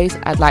always,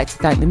 I'd like to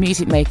thank the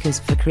music makers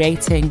for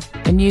creating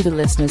and you, the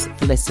listeners,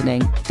 for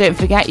listening. Don't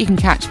forget, you can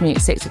catch me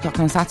at 6 o'clock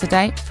on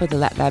Saturday for the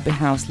Let There Be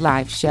House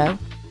live show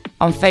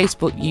on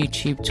Facebook,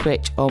 YouTube,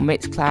 Twitch or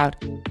Mixcloud.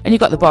 And you've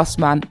got the boss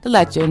man, the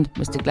legend,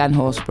 Mr. Glenn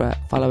Horsburgh,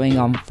 following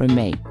on from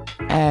me.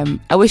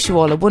 I wish you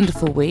all a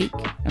wonderful week,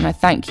 and I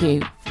thank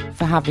you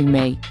for having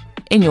me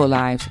in your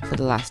lives for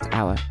the last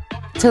hour.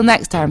 Till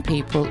next time,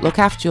 people, look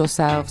after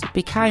yourselves,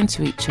 be kind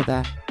to each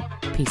other.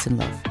 Peace and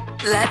love.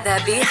 Let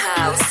There Be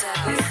House.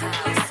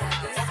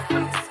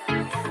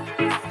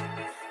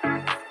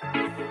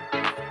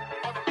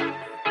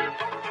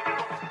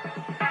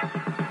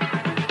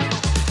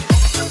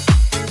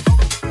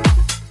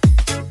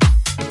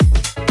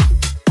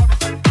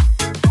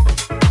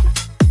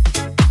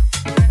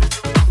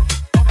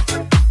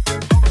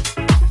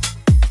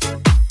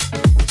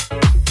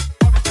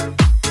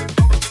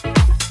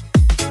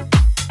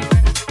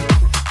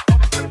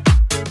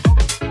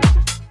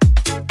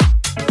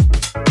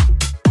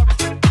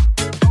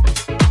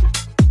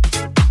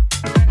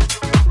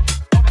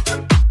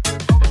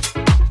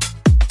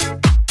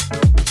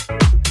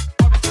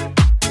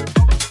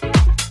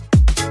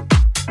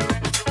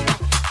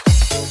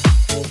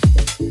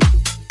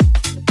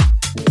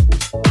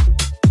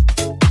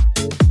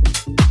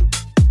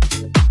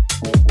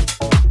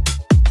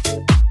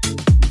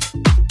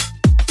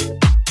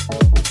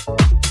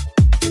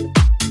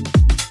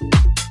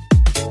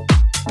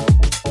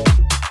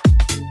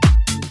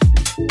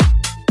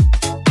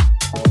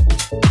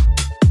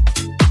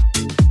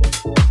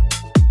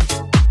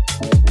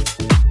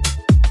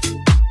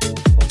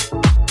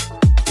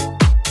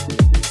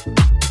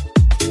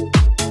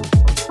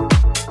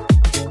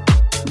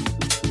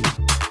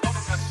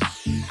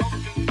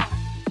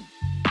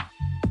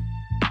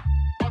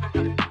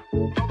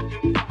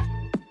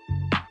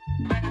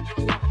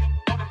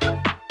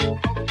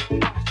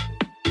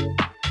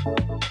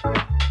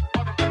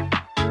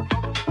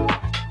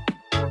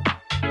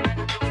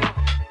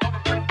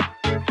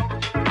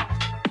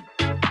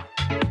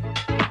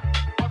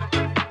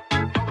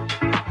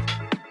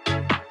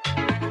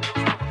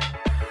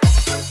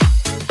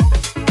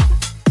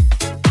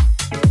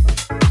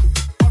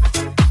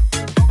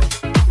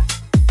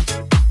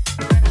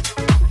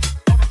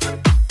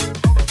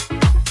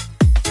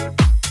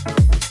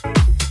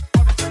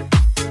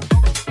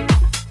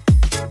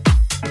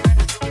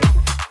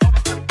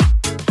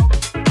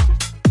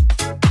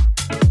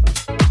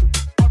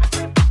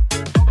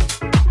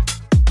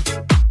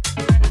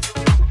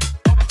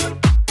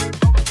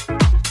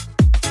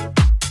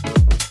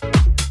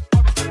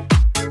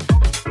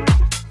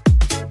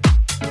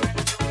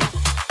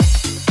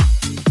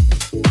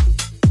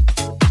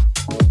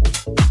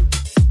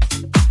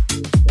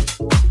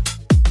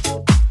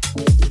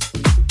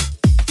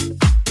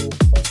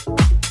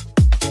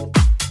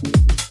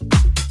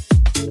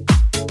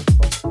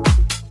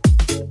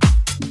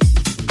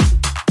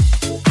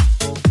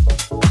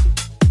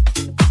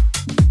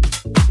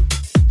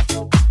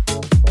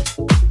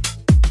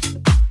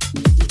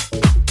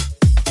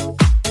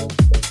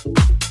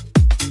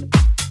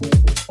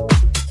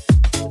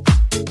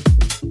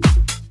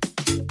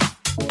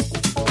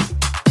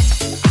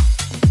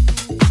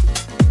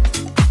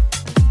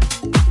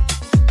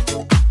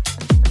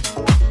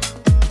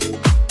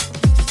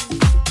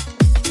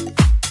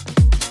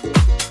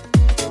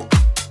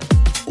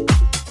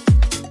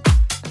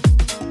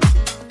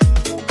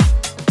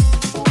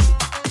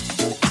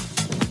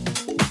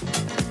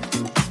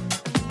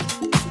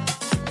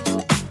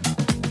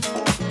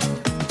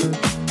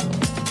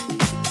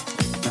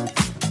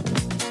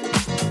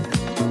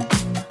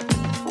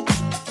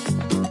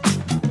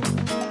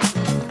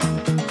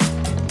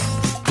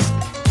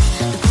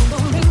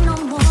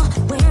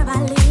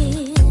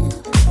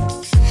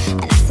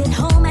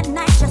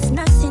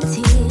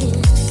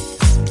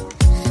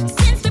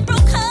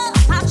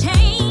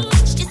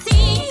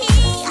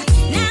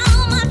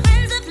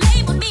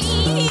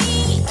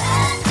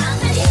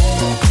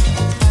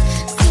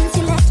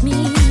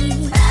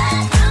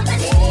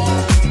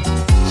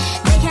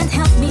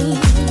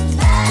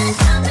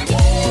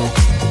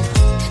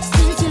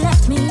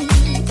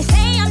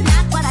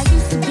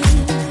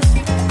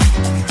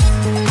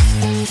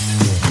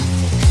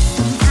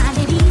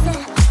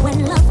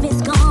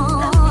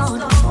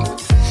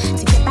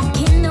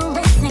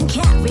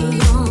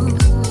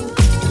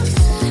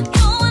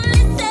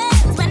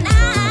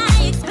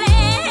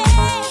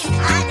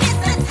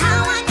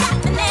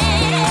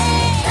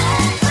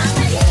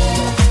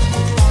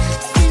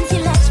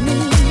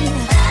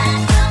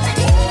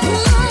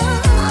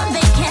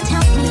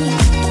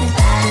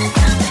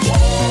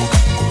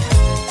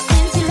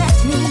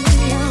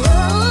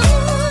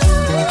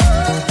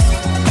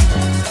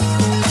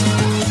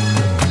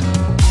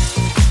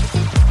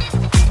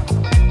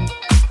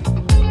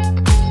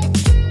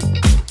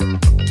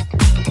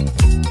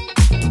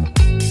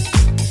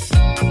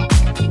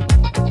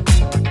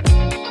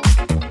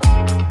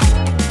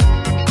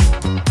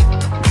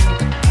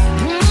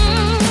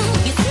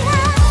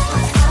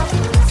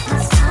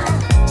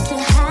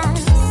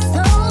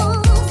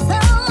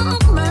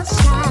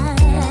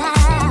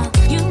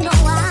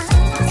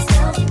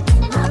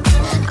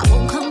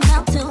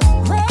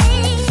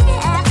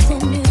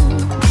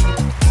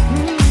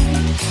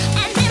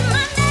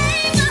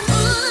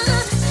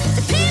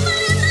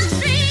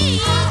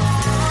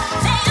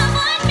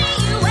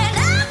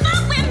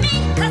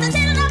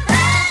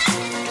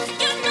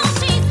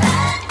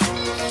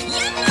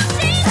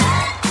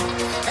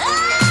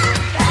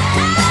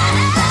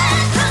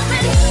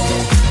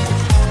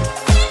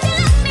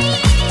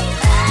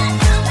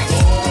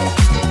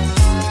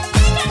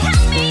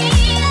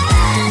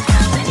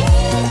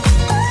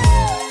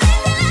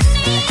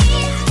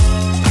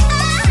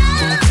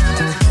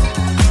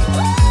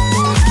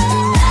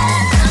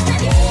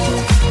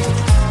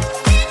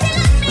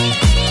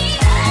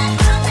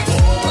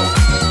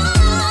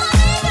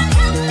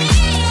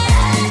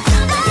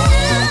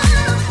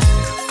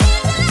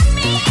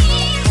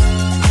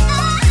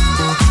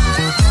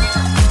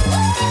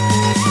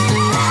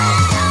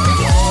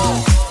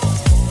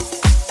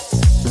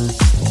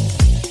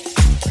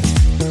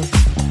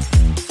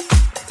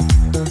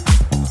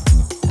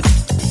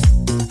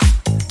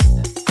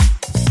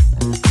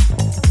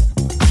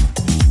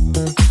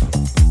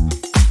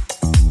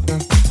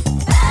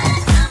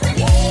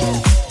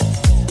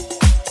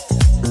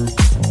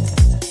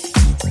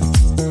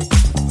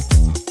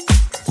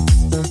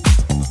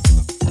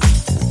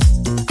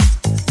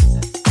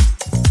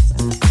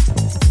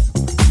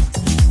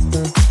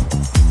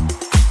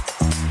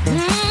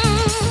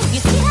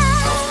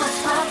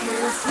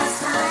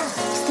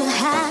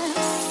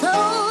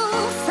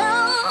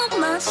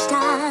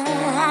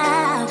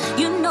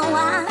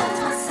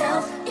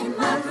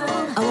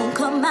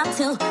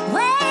 Till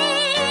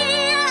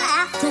way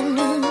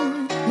afternoon.